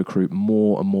has to recruit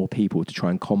more and more people to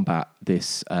try and combat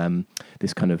this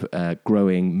this kind of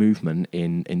growing movement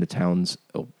in the town's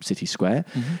or city square.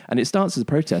 And it starts as a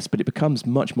protest, but it becomes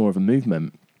much more of a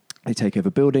movement. They take over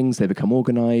buildings, they become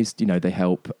organised, they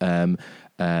help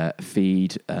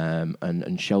feed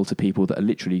and shelter people that are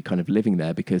literally kind of living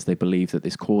there because they believe that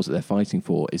this cause that they're fighting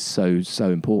for is so, so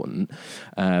important.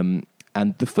 And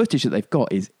the footage that they've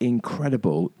got is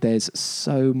incredible. There's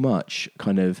so much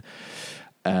kind of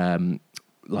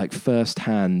like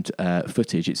first-hand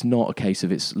footage. It's not a case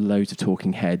of it's loads of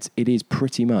talking heads. It is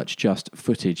pretty much just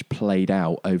footage played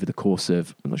out over the course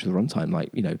of, I'm not sure the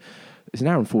runtime, it's an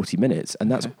hour and 40 minutes,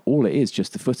 and that's all it is,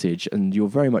 just the footage, and you're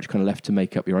very much kind of left to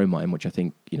make up your own mind, which I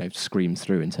think, screams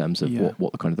through in terms of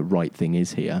what the kind of the right thing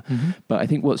is here. But I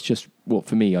think what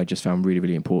for me I just found really,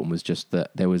 really important was just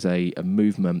that there was a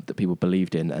movement that people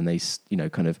believed in, and they,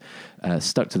 kind of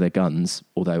stuck to their guns,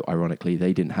 although ironically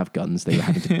they didn't have guns. They were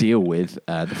having to deal with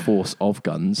the force of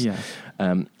guns.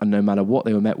 And no matter what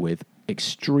they were met with,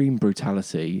 extreme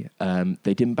brutality,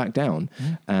 they didn't back down.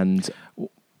 And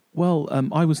well,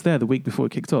 I was there the week before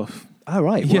it kicked off. oh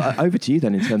right, well, over to you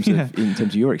then in terms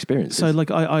of your experiences. So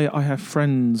like I have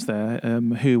friends there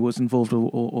who was involved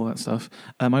with all that stuff.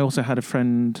 I also had a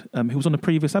friend who was on a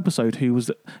previous episode who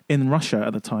was in Russia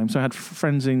at the time. So I had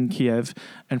friends in Kiev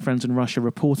and friends in Russia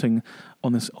reporting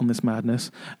on this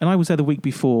madness. And I was there the week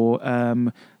before,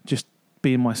 just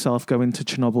being myself, going to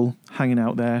Chernobyl, hanging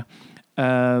out there.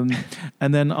 And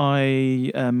then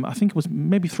I think it was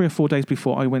maybe 3 or 4 days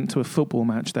before, I went to a football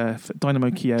match there, for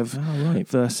Dynamo Kiev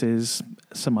versus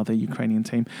some other Ukrainian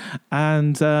team,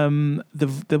 and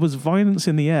there was violence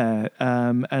in the air.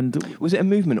 And was it a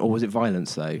movement or was it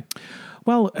violence though?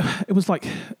 Well, it was like.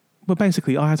 Well,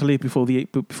 basically, I had to leave before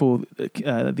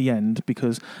the end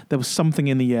because there was something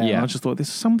in the air. Yeah. And I just thought,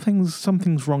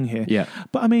 something's wrong here. Yeah.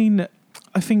 But I mean,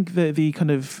 I think that the kind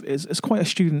of it's quite a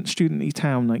studenty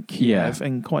town like Kiev,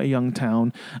 and quite a young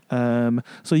town.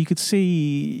 So you could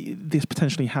see this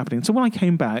potentially happening. So when I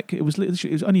came back, it was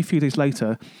only a few days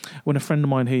later when a friend of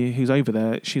mine who's over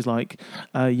there, she's like,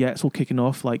 yeah, it's all kicking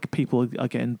off. Like people are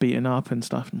getting beaten up and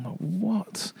stuff. And I'm like,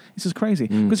 what? This is crazy.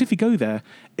 Because if you go there,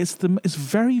 it's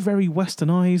very, very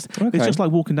westernized. Okay. It's just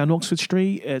like walking down Oxford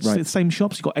Street. It's the same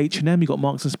shops. You've got H&M, you've got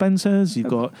Marks and Spencer's, you've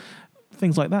got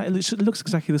things like that. It looks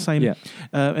exactly the same. Yeah.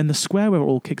 And the square where it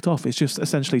all kicked off is just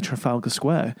essentially Trafalgar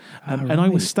Square. And I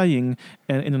was staying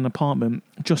in an apartment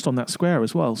just on that square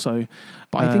as well. So,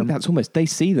 but I think that's almost, they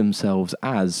see themselves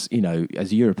as,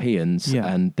 as Europeans,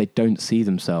 and they don't see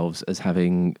themselves as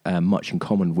having much in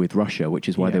common with Russia, which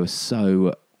is why there was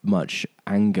so much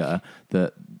anger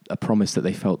that a promise that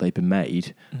they felt they'd been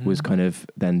made was kind of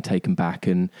then taken back,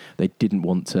 and they didn't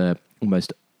want to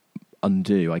almost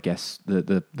undo, I guess,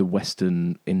 the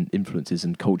Western influences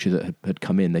and culture that had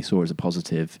come in. They saw as a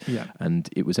positive, and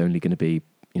it was only going to be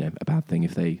a bad thing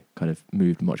if they kind of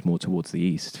moved much more towards the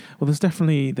east. Well, there was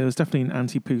definitely an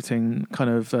anti-Putin kind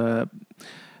of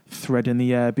thread in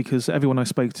the air, because everyone I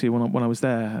spoke to when I was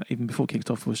there, even before it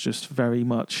kicked off, was just very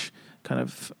much kind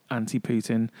of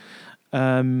anti-Putin.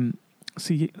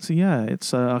 So yeah,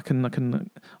 it's I can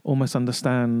almost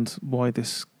understand why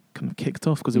this kind of kicked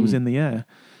off, because it was in the air.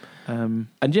 And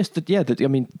just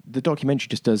the documentary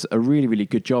just does a really, really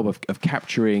good job of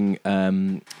capturing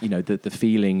the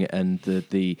feeling and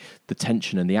the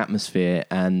tension and the atmosphere,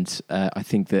 and I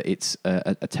think that it's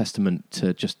a testament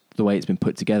to just the way it's been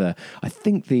put together. I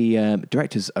think the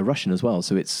directors are Russian as well,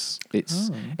 so it's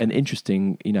an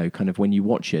interesting, kind of when you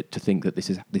watch it, to think that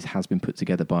this has been put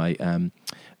together by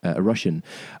a Russian.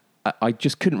 I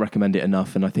just couldn't recommend it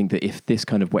enough, and I think that if this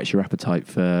kind of whets your appetite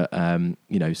for some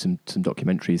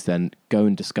documentaries, then go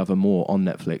and discover more on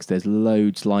Netflix. There's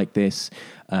loads like this,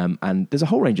 and there's a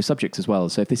whole range of subjects as well.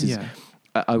 So if this is,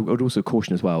 I would also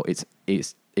caution as well,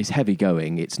 it's heavy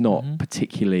going. It's not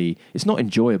particularly, it's not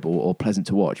enjoyable or pleasant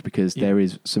to watch, because there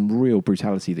is some real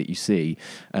brutality that you see.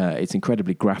 It's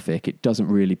incredibly graphic. It doesn't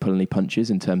really pull any punches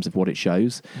in terms of what it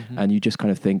shows, and you just kind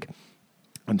of think,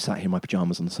 I'm sat here in my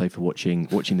pajamas on the sofa watching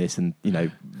this, and like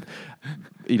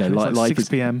 6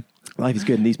 p.m. Life is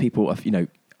good, and these people are,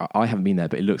 I haven't been there,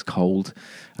 but it looks cold.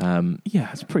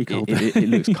 It's pretty cold. It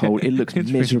looks cold. It looks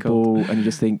miserable, and you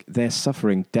just think they're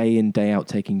suffering day in, day out,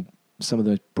 taking some of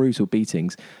the brutal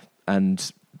beatings,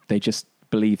 and they just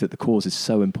believe that the cause is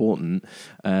so important.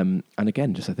 And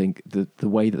again, just I think the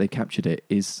way that they captured it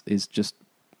is just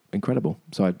incredible.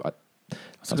 So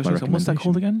that's my recommendation. What's that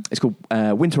called again? It's called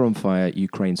Winter on Fire,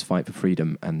 Ukraine's Fight for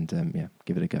Freedom, and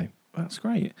give it a go. That's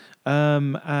great.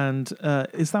 And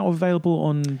is that available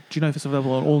on? Do you know if it's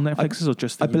available on all Netflixes or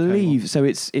just the UK believe one? so.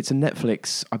 It's a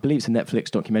Netflix. I believe it's a Netflix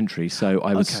documentary. So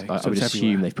I would assume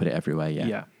everywhere. they've put it everywhere.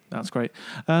 Yeah. That's great.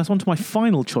 So on to my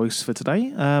final choice for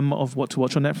today of what to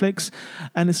watch on Netflix.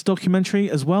 And it's a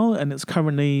documentary as well, and it's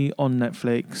currently on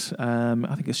Netflix.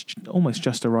 I think it's almost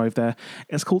just arrived there.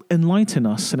 It's called Enlighten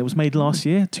Us, and it was made last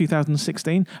year,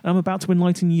 2016. And I'm about to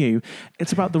enlighten you.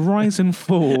 It's about the rise and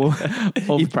fall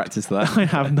of... You've practiced that. I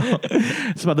have not.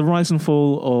 It's about the rise and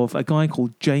fall of a guy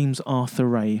called James Arthur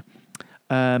Ray.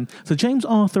 So James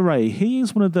Arthur Ray, he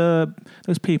is one of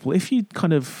those people, if you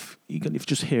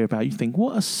just hear about it, you think,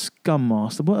 what a scum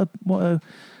master, what a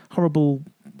horrible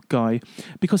guy,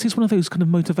 because he's one of those kind of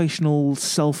motivational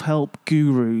self-help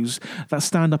gurus that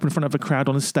stand up in front of a crowd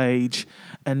on a stage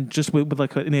and just with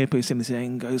like an earpiece in his ear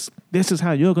and goes, this is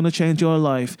how you're going to change your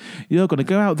life. You're going to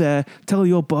go out there, tell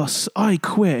your boss, I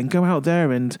quit, and go out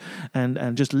there and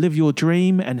just live your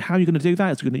dream. And how you're going to do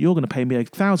that is you're going to pay me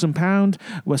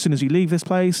 £1,000 as soon as you leave this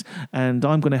place, and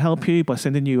I'm going to help you by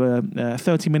sending you a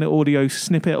 30-minute audio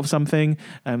snippet of something,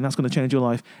 and that's going to change your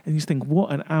life. And you just think,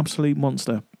 what an absolute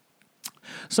monster.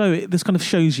 So this kind of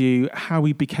shows you how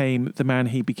he became the man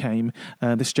he became,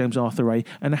 this James Arthur Ray,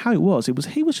 and how it was.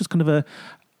 He was just kind of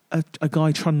a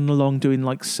guy trotting along doing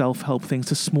like self-help things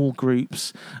to small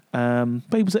groups,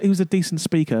 but he was a decent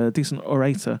speaker, a decent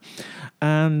orator,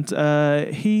 and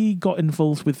he got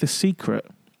involved with The Secret.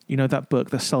 You know that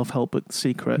book, the self-help book, The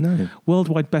Secret,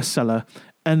 worldwide bestseller.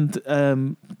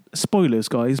 And spoilers,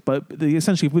 guys, but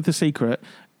essentially with The Secret,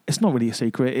 it's not really a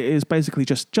secret. It is basically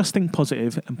just think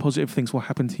positive, and positive things will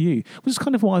happen to you. Which is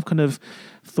kind of what I've kind of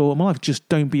thought in my life. Just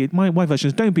my version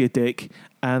is don't be a dick,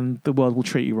 and the world will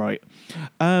treat you right.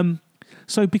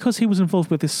 So because he was involved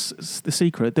with The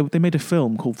Secret, they made a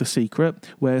film called The Secret,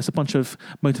 where it's a bunch of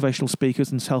motivational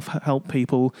speakers and self-help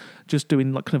people just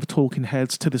doing like kind of talking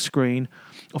heads to the screen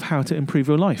of how to improve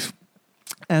your life.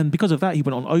 And because of that, he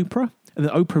went on Oprah. And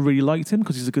then Oprah really liked him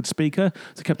because he's a good speaker,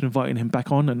 so kept inviting him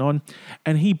back on.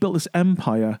 And he built this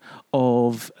empire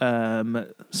of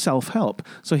self-help.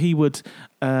 So he would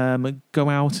go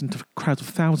out into crowds of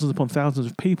thousands upon thousands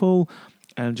of people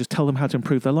and just tell them how to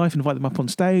improve their life, invite them up on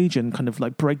stage and kind of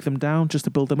like break them down just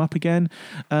to build them up again.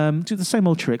 Do the same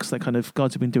old tricks that kind of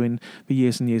guys have been doing for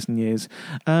years and years and years.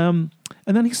 And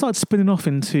then he started spinning off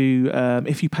into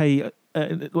if you pay...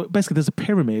 basically, there's a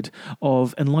pyramid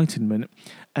of enlightenment,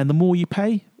 and the more you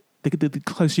pay, the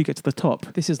closer you get to the top.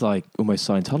 This is like almost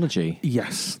Scientology.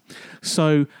 Yes.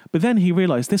 So, but then he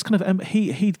realised this kind of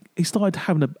he started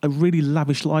having a really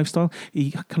lavish lifestyle.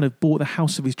 He kind of bought the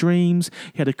house of his dreams.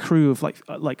 He had a crew of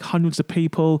like hundreds of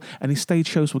people, and his stage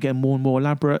shows were getting more and more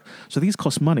elaborate. So these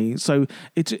cost money. So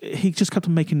he just kept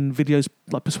on making videos,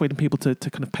 like persuading people to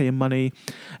kind of pay him money,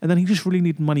 and then he just really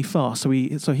needed money fast. So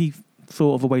he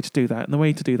thought of a way to do that, and the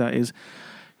way to do that is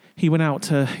he went out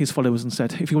to his followers and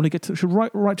said, if you want to get to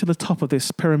right to the top of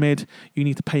this pyramid, you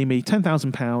need to pay me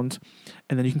 £10,000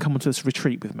 and then you can come onto this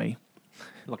retreat with me.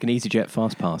 Like an EasyJet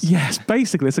fast pass. Yes,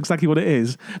 basically that's exactly what it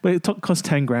is, but it cost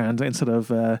 10 grand instead of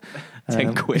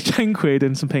 10 quid 10 quid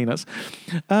and some peanuts.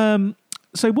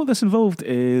 So what this involved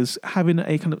is having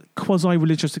a kind of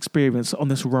quasi-religious experience on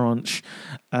this ranch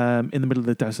in the middle of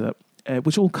the desert,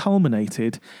 which all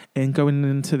culminated in going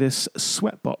into this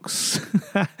sweatbox.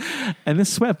 And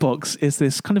this sweatbox is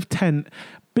this kind of tent,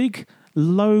 big,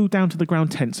 low down to the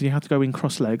ground tent, so you have to go in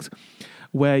cross-legged,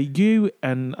 where you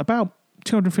and about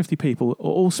 250 people are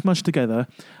all smudged together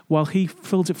while he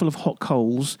fills it full of hot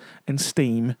coals and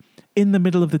steam in the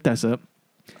middle of the desert.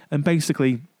 And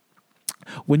basically,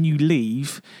 when you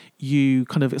leave,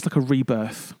 it's like a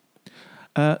rebirth.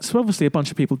 So obviously a bunch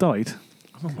of people died.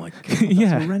 Oh my God,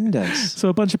 that's horrendous. So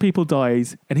a bunch of people died,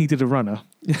 and he did a runner.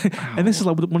 And this is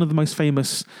like one of the most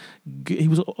famous... He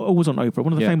was always on Oprah,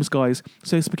 one of the famous guys.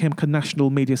 So this became a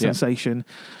national media sensation.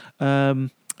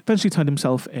 Eventually turned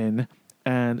himself in,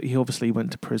 and he obviously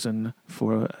went to prison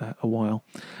for a while.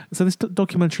 So this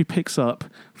documentary picks up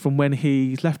from when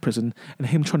he left prison and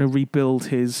him trying to rebuild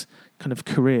his kind of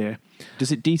career.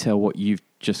 Does it detail what you've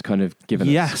just kind of given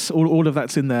us? Yes, all of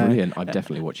that's in there. Brilliant. I'm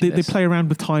definitely watching this. They play around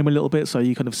with time a little bit, so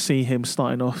you kind of see him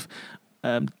starting off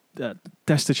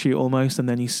destitute almost, and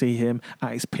then you see him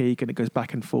at his peak, and it goes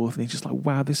back and forth, and he's just like,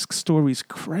 wow, this story's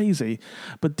crazy.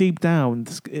 But deep down,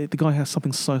 the guy has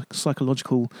something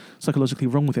psychologically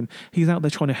wrong with him. He's out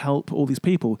there trying to help all these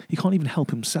people. He can't even help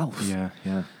himself.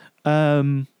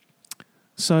 Yeah.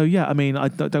 So, yeah, I mean, I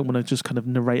don't want to just kind of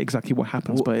narrate exactly what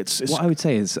happens, but it's... What I would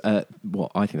say is, I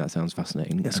think that sounds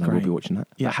fascinating. That's and great. I will be watching that.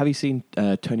 Yeah. Have you seen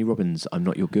Tony Robbins' I'm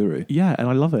Not Your Guru? Yeah, and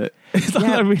I love it.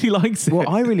 I really liked it. Well,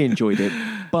 I really enjoyed it,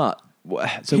 but...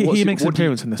 So he makes an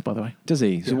appearance in this, by the way. Does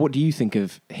he? So what do you think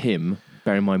of him,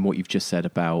 bear in mind what you've just said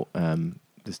about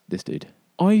this dude?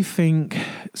 I think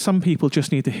some people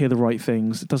just need to hear the right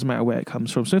things. It doesn't matter where it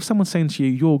comes from. So if someone's saying to you,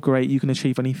 you're great, you can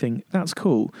achieve anything, that's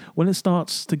cool. When it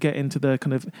starts to get into the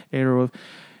kind of era of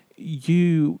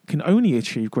you can only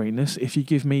achieve greatness if you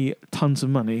give me tons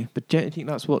of money. But do you think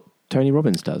that's what Tony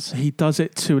Robbins does? He does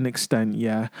it to an extent,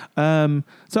 yeah.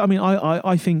 So, I mean,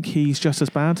 I think he's just as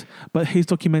bad, but his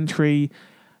documentary...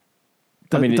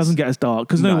 it doesn't get as dark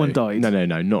because no one died. No,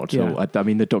 not at all. I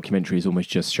mean, the documentary is almost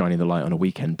just shining the light on a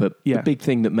weekend. But the big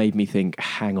thing that made me think,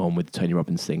 hang on with the Tony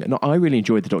Robbins thing. And I really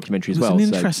enjoyed the documentary as well. It's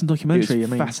an interesting documentary. It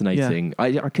was fascinating.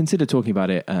 Yeah. I consider talking about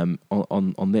it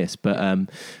on this, but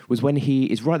was when he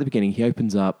is right at the beginning. He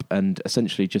opens up and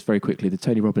essentially just very quickly, the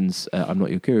Tony Robbins I'm Not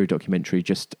Your Guru documentary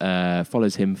just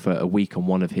follows him for a week on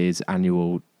one of his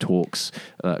annual talks,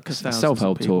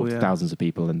 self-help talk, thousands of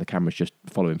people, and the cameras just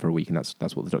follow him for a week, and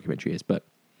that's what the documentary is. But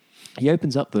he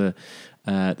opens up the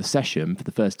session for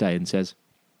the first day and says,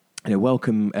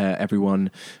 welcome everyone,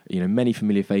 many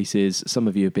familiar faces. Some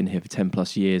of you have been here for 10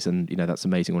 plus years, and that's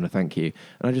amazing. I want to thank you.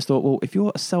 And I just thought, well, if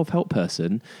you're a self-help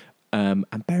person, And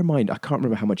bear in mind, I can't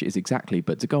remember how much it is exactly,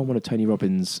 but to go on one of Tony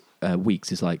Robbins'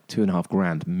 weeks is like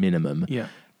 $2,500 minimum. Yeah.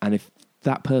 And if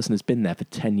that person has been there for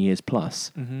 10 years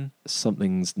plus,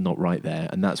 something's not right there.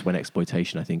 And that's when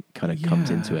exploitation, I think, kind of comes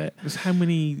into it. Because how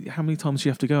many times do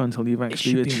you have to go until you've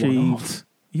actually should be a achieved? one-off.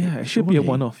 Yeah, it should be a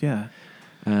one-off. Yeah.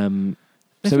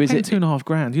 So is it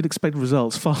 $2,500? You'd expect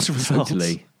results, fast results.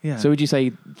 Totally. Yeah. So would you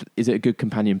say, is it a good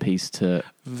companion piece to?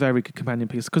 Very good companion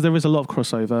piece, because there is a lot of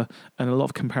crossover and a lot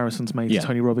of comparisons made to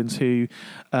Tony Robbins, who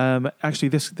actually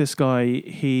this guy,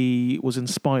 he was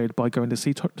inspired by going to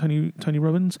see Tony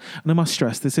Robbins. And I must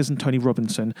stress, this isn't Tony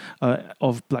Robinson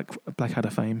of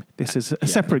Blackadder fame. This is a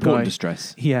separate guy. To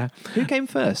stress. Yeah. Who came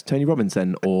first, Tony Robbins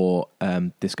then, or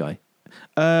this guy?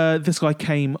 This guy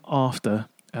came after.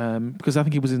 Because I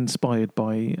think he was inspired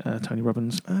by Tony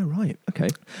Robbins. Oh, right. Okay.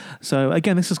 So,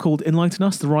 again, this is called Enlighten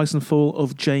Us, The Rise and Fall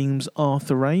of James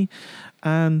Arthur Ray.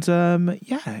 And,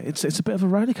 it's a bit of a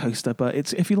roller coaster, but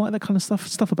it's if you like that kind of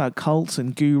stuff about cults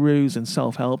and gurus and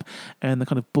self-help and the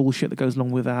kind of bullshit that goes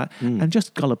along with that and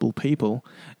just gullible people,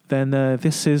 then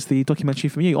this is the documentary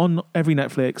from you. On every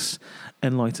Netflix,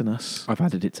 Enlighten Us. I've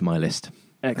added it to my list.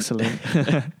 Excellent.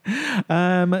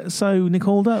 So,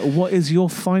 Nicolda, what is your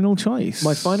final choice?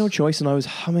 My final choice, and I was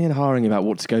humming and hawing about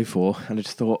what to go for, and I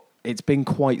just thought it's been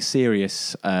quite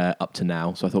serious up to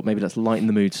now, so I thought maybe let's lighten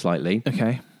the mood slightly.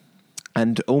 Okay.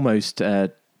 And almost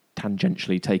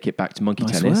tangentially take it back to monkey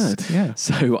nice tennis. Word, yeah.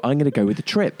 So I'm going to go with The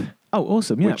Trip. Oh,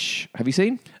 awesome, yeah. Which, have you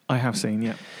seen? I have seen,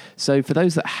 yeah. So for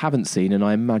those that haven't seen, and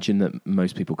I imagine that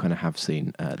most people kind of have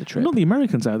seen The Trip. Not the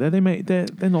Americans out there.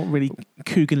 They're not really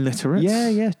Coogan literate.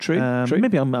 Yeah, true.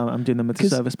 Maybe I'm doing them a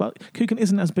disservice, but Coogan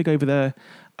isn't as big over there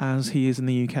as he is in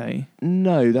the UK.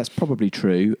 No, that's probably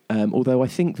true. Although I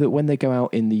think that when they go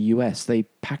out in the US, they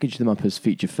package them up as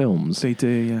feature films. They do,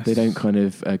 yes. They don't kind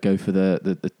of go for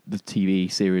the TV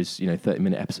series,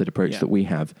 30-minute episode approach that we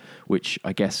have, which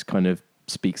I guess kind of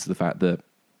speaks to the fact that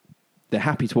they're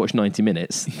happy to watch 90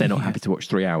 minutes. They're not happy to watch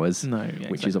 3 hours,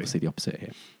 which is obviously the opposite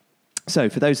here. So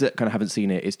for those that kind of haven't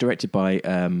seen it, it's directed by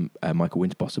Michael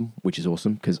Winterbottom, which is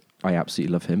awesome because I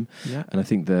absolutely love him. Yeah. And I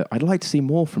think that I'd like to see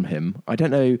more from him. I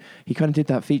don't know. He kind of did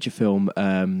that feature film,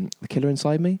 The Killer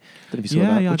Inside Me. I don't know if you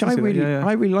saw that, which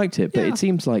I really liked it. But it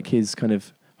seems like his kind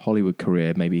of Hollywood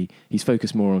career, maybe he's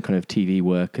focused more on kind of TV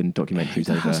work and documentaries.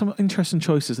 He has some interesting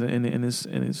choices in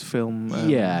his film.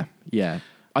 Yeah.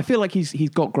 I feel like he's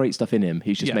got great stuff in him.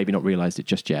 He's just maybe not realised it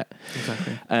just yet.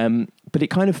 Exactly. But it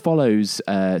kind of follows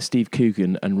Steve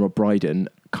Coogan and Rob Brydon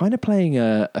kind of playing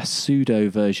a pseudo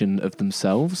version of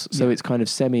themselves. So it's kind of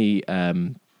semi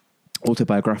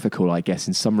autobiographical, I guess,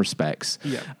 in some respects.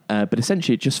 Yeah. But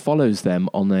essentially, it just follows them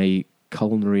on a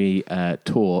culinary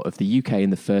tour of the UK in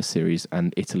the first series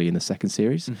and Italy in the second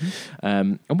series.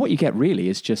 And what you get really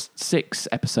is just 6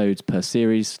 episodes per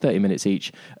series, 30 minutes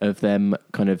each, of them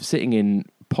kind of sitting in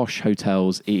posh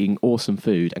hotels, eating awesome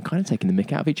food and kind of taking the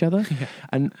mick out of each other.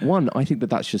 And I think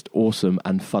that's just awesome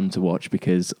and fun to watch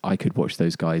because I could watch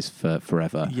those guys for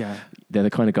forever. Yeah. They're the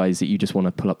kind of guys that you just want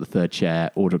to pull up the third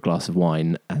chair, order a glass of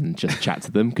wine and just chat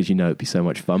to them because you know it'd be so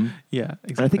much fun. Yeah,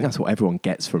 exactly. And I think that's what everyone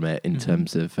gets from it in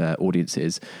terms of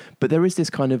audiences. But there is this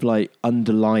kind of like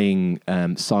underlying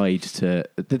side to...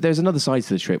 There's another side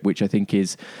to The Trip, which I think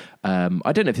is... I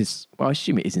don't know if this... Well, I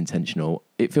assume it is intentional.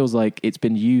 It feels like it's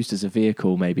been used as a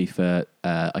vehicle maybe for,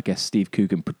 I guess, Steve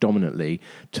Coogan predominantly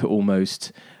to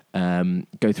almost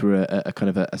go through a kind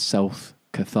of a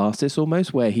self-catharsis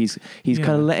almost, where he's kind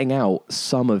of letting out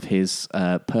some of his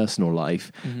personal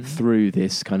life through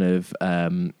this kind of...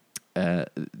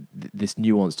 this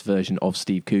nuanced version of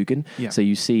Steve Coogan. Yeah. So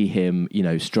you see him,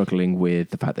 struggling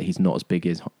with the fact that he's not as big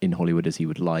in Hollywood as he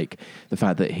would like. The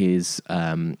fact that his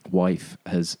wife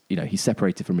has, he's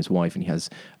separated from his wife and he has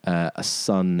a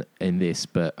son in this,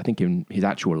 but I think in his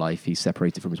actual life he's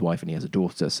separated from his wife and he has a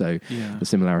daughter. So the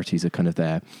similarities are kind of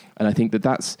there. And I think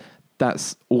that's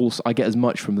also, I get as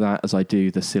much from that as I do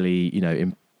the silly,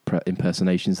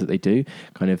 impersonations that they do.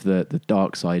 Kind of the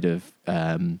dark side of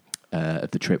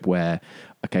The Trip, where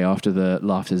after the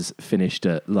laughter's finished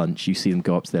at lunch, you see them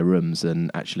go up to their rooms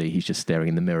and actually he's just staring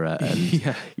in the mirror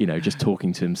and just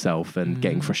talking to himself and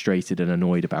getting frustrated and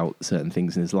annoyed about certain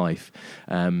things in his life.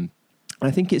 And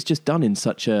I think it's just done in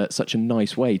such a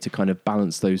nice way to kind of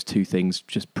balance those two things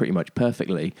just pretty much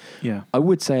perfectly. Yeah, I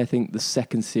would say I think the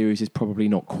second series is probably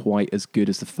not quite as good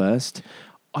as the first.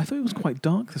 I thought it was quite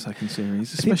dark, the second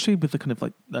series, especially with the kind of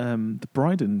like the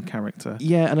Brydon character.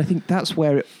 Yeah, and I think that's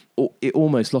where it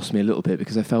almost lost me a little bit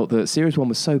because I felt that series 1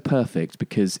 was so perfect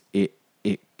because it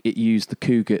it used the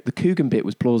Coogan bit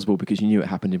was plausible because you knew it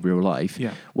happened in real life.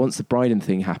 Yeah. Once the Bryden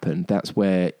thing happened, that's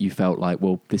where you felt like,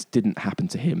 well, this didn't happen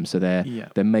to him, so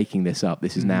they're making this up.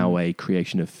 This is now a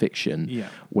creation of fiction. Yeah.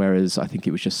 Whereas I think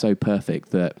it was just so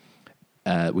perfect that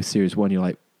with series 1, you're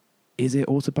like, is it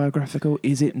autobiographical?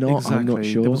 Is it not? Exactly. I'm not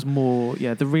sure. There was more,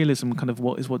 the realism kind of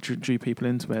what drew people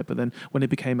into it. But then when it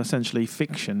became essentially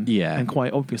fiction, and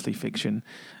quite obviously fiction,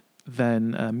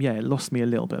 then it lost me a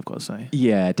little bit, I've got to say.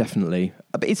 Yeah, definitely.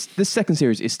 But the second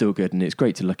series is still good, and it's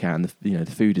great to look at, and the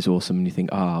food is awesome, and you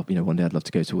think, one day I'd love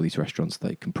to go to all these restaurants.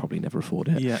 They can probably never afford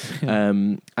it. Yeah.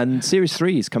 And series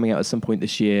 3 is coming out at some point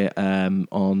this year. I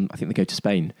think they go to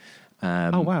Spain.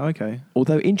 Oh wow! Okay.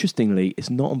 Although interestingly,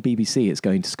 it's not on BBC; it's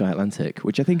going to Sky Atlantic,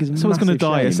 which I think is so it's going to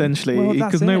die essentially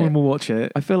because no one will watch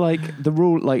it. I feel like the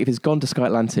rule, like if it's gone to Sky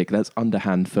Atlantic, that's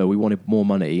underhand for we wanted more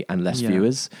money and less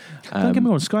viewers. Don't get me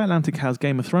wrong, Sky Atlantic has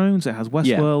Game of Thrones, it has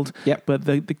Westworld, but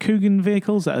the Coogan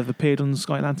vehicles that have appeared on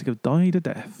Sky Atlantic have died a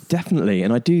death. Definitely,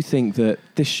 and I do think that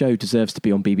this show deserves to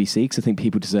be on BBC because I think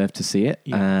people deserve to see it.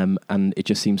 And it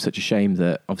just seems such a shame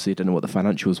that obviously I don't know what the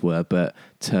financials were, but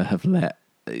to have let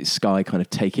Sky kind of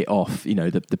take it off,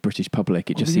 the British public.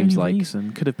 It just seems like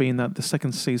reason could have been that the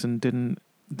second season didn't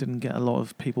get a lot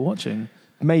of people watching.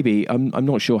 Maybe I'm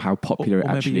not sure how popular it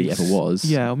actually ever was.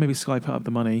 Yeah, or maybe Sky put up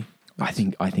the money. I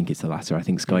think it's the latter. I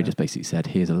think Sky just basically said,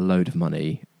 "Here's a load of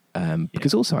money,"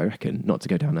 because also I reckon, not to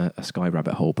go down a Sky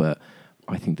rabbit hole, but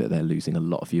I think that they're losing a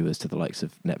lot of viewers to the likes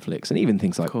of Netflix and even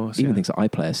things like things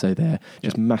like iPlayer. So they're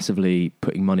just massively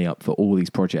putting money up for all these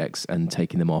projects and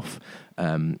taking them off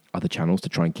other channels to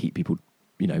try and keep people,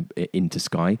 into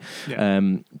Sky. Yeah.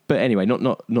 But anyway, not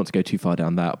to go too far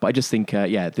down that. But I just think,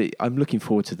 I'm looking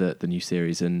forward to the new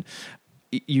series, and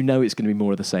it's going to be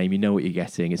more of the same. You know what you're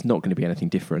getting. It's not going to be anything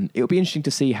different. It'll be interesting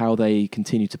to see how they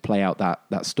continue to play out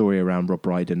that story around Rob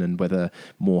Brydon and whether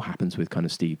more happens with kind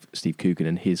of Steve Coogan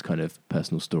and his kind of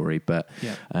personal story. But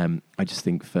I just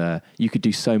think you could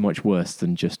do so much worse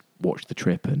than just watch The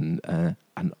Trip and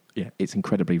it's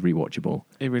incredibly rewatchable.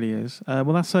 It really is.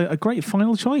 Well, that's a great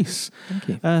final choice. Thank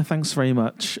you. Thanks very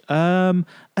much. And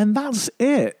that's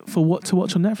it for What to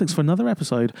Watch on Netflix for another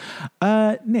episode.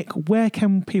 Nick, where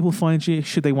can people find you?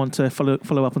 Should they want to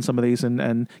follow up on some of these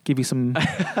and give you some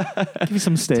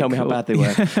stick? Tell me how bad they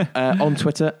were. On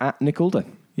Twitter @NickAlder.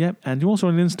 Yep, and you're also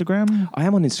on Instagram. I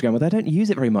am on Instagram, but I don't use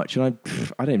it very much, and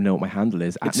I don't even know what my handle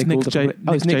is. It's Nick J.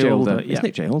 It's Nick J. Alder. Yeah. It's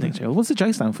Nick J. Alder. Nick J. Alder. What's the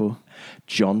J stand for?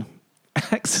 John.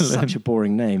 Excellent. Such a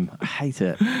boring name. I hate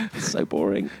it. It's so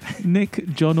boring. Nick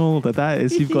John Alder. That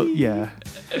is, you've got,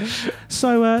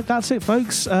 So that's it,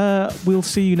 folks. We'll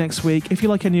see you next week. If you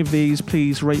like any of these,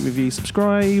 please rate, review,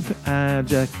 subscribe, and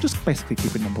just basically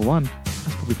keep it number one.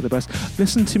 That's probably for the best.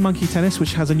 Listen to Monkey Tennis,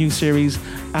 which has a new series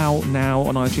out now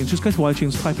on iTunes. Just go to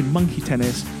iTunes, type in Monkey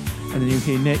Tennis, and then you'll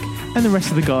hear Nick and the rest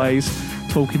of the guys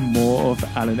talking more of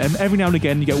Alan. And every now and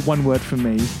again, you get one word from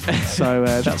me. So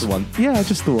that's the one. Yeah,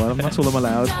 just the one. That's all I'm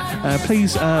allowed.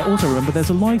 Please also remember, there's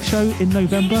a live show in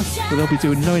November where they'll be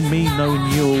doing Knowing Me, Knowing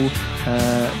You'll.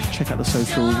 Check out the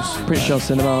socials. British Shell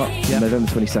Cinema, November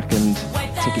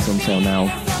 22nd. Tickets on sale now.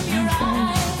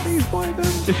 Please buy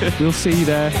them. We'll see you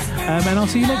there. And I'll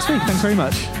see you next week. Thanks very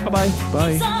much. Bye-bye.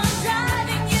 Bye.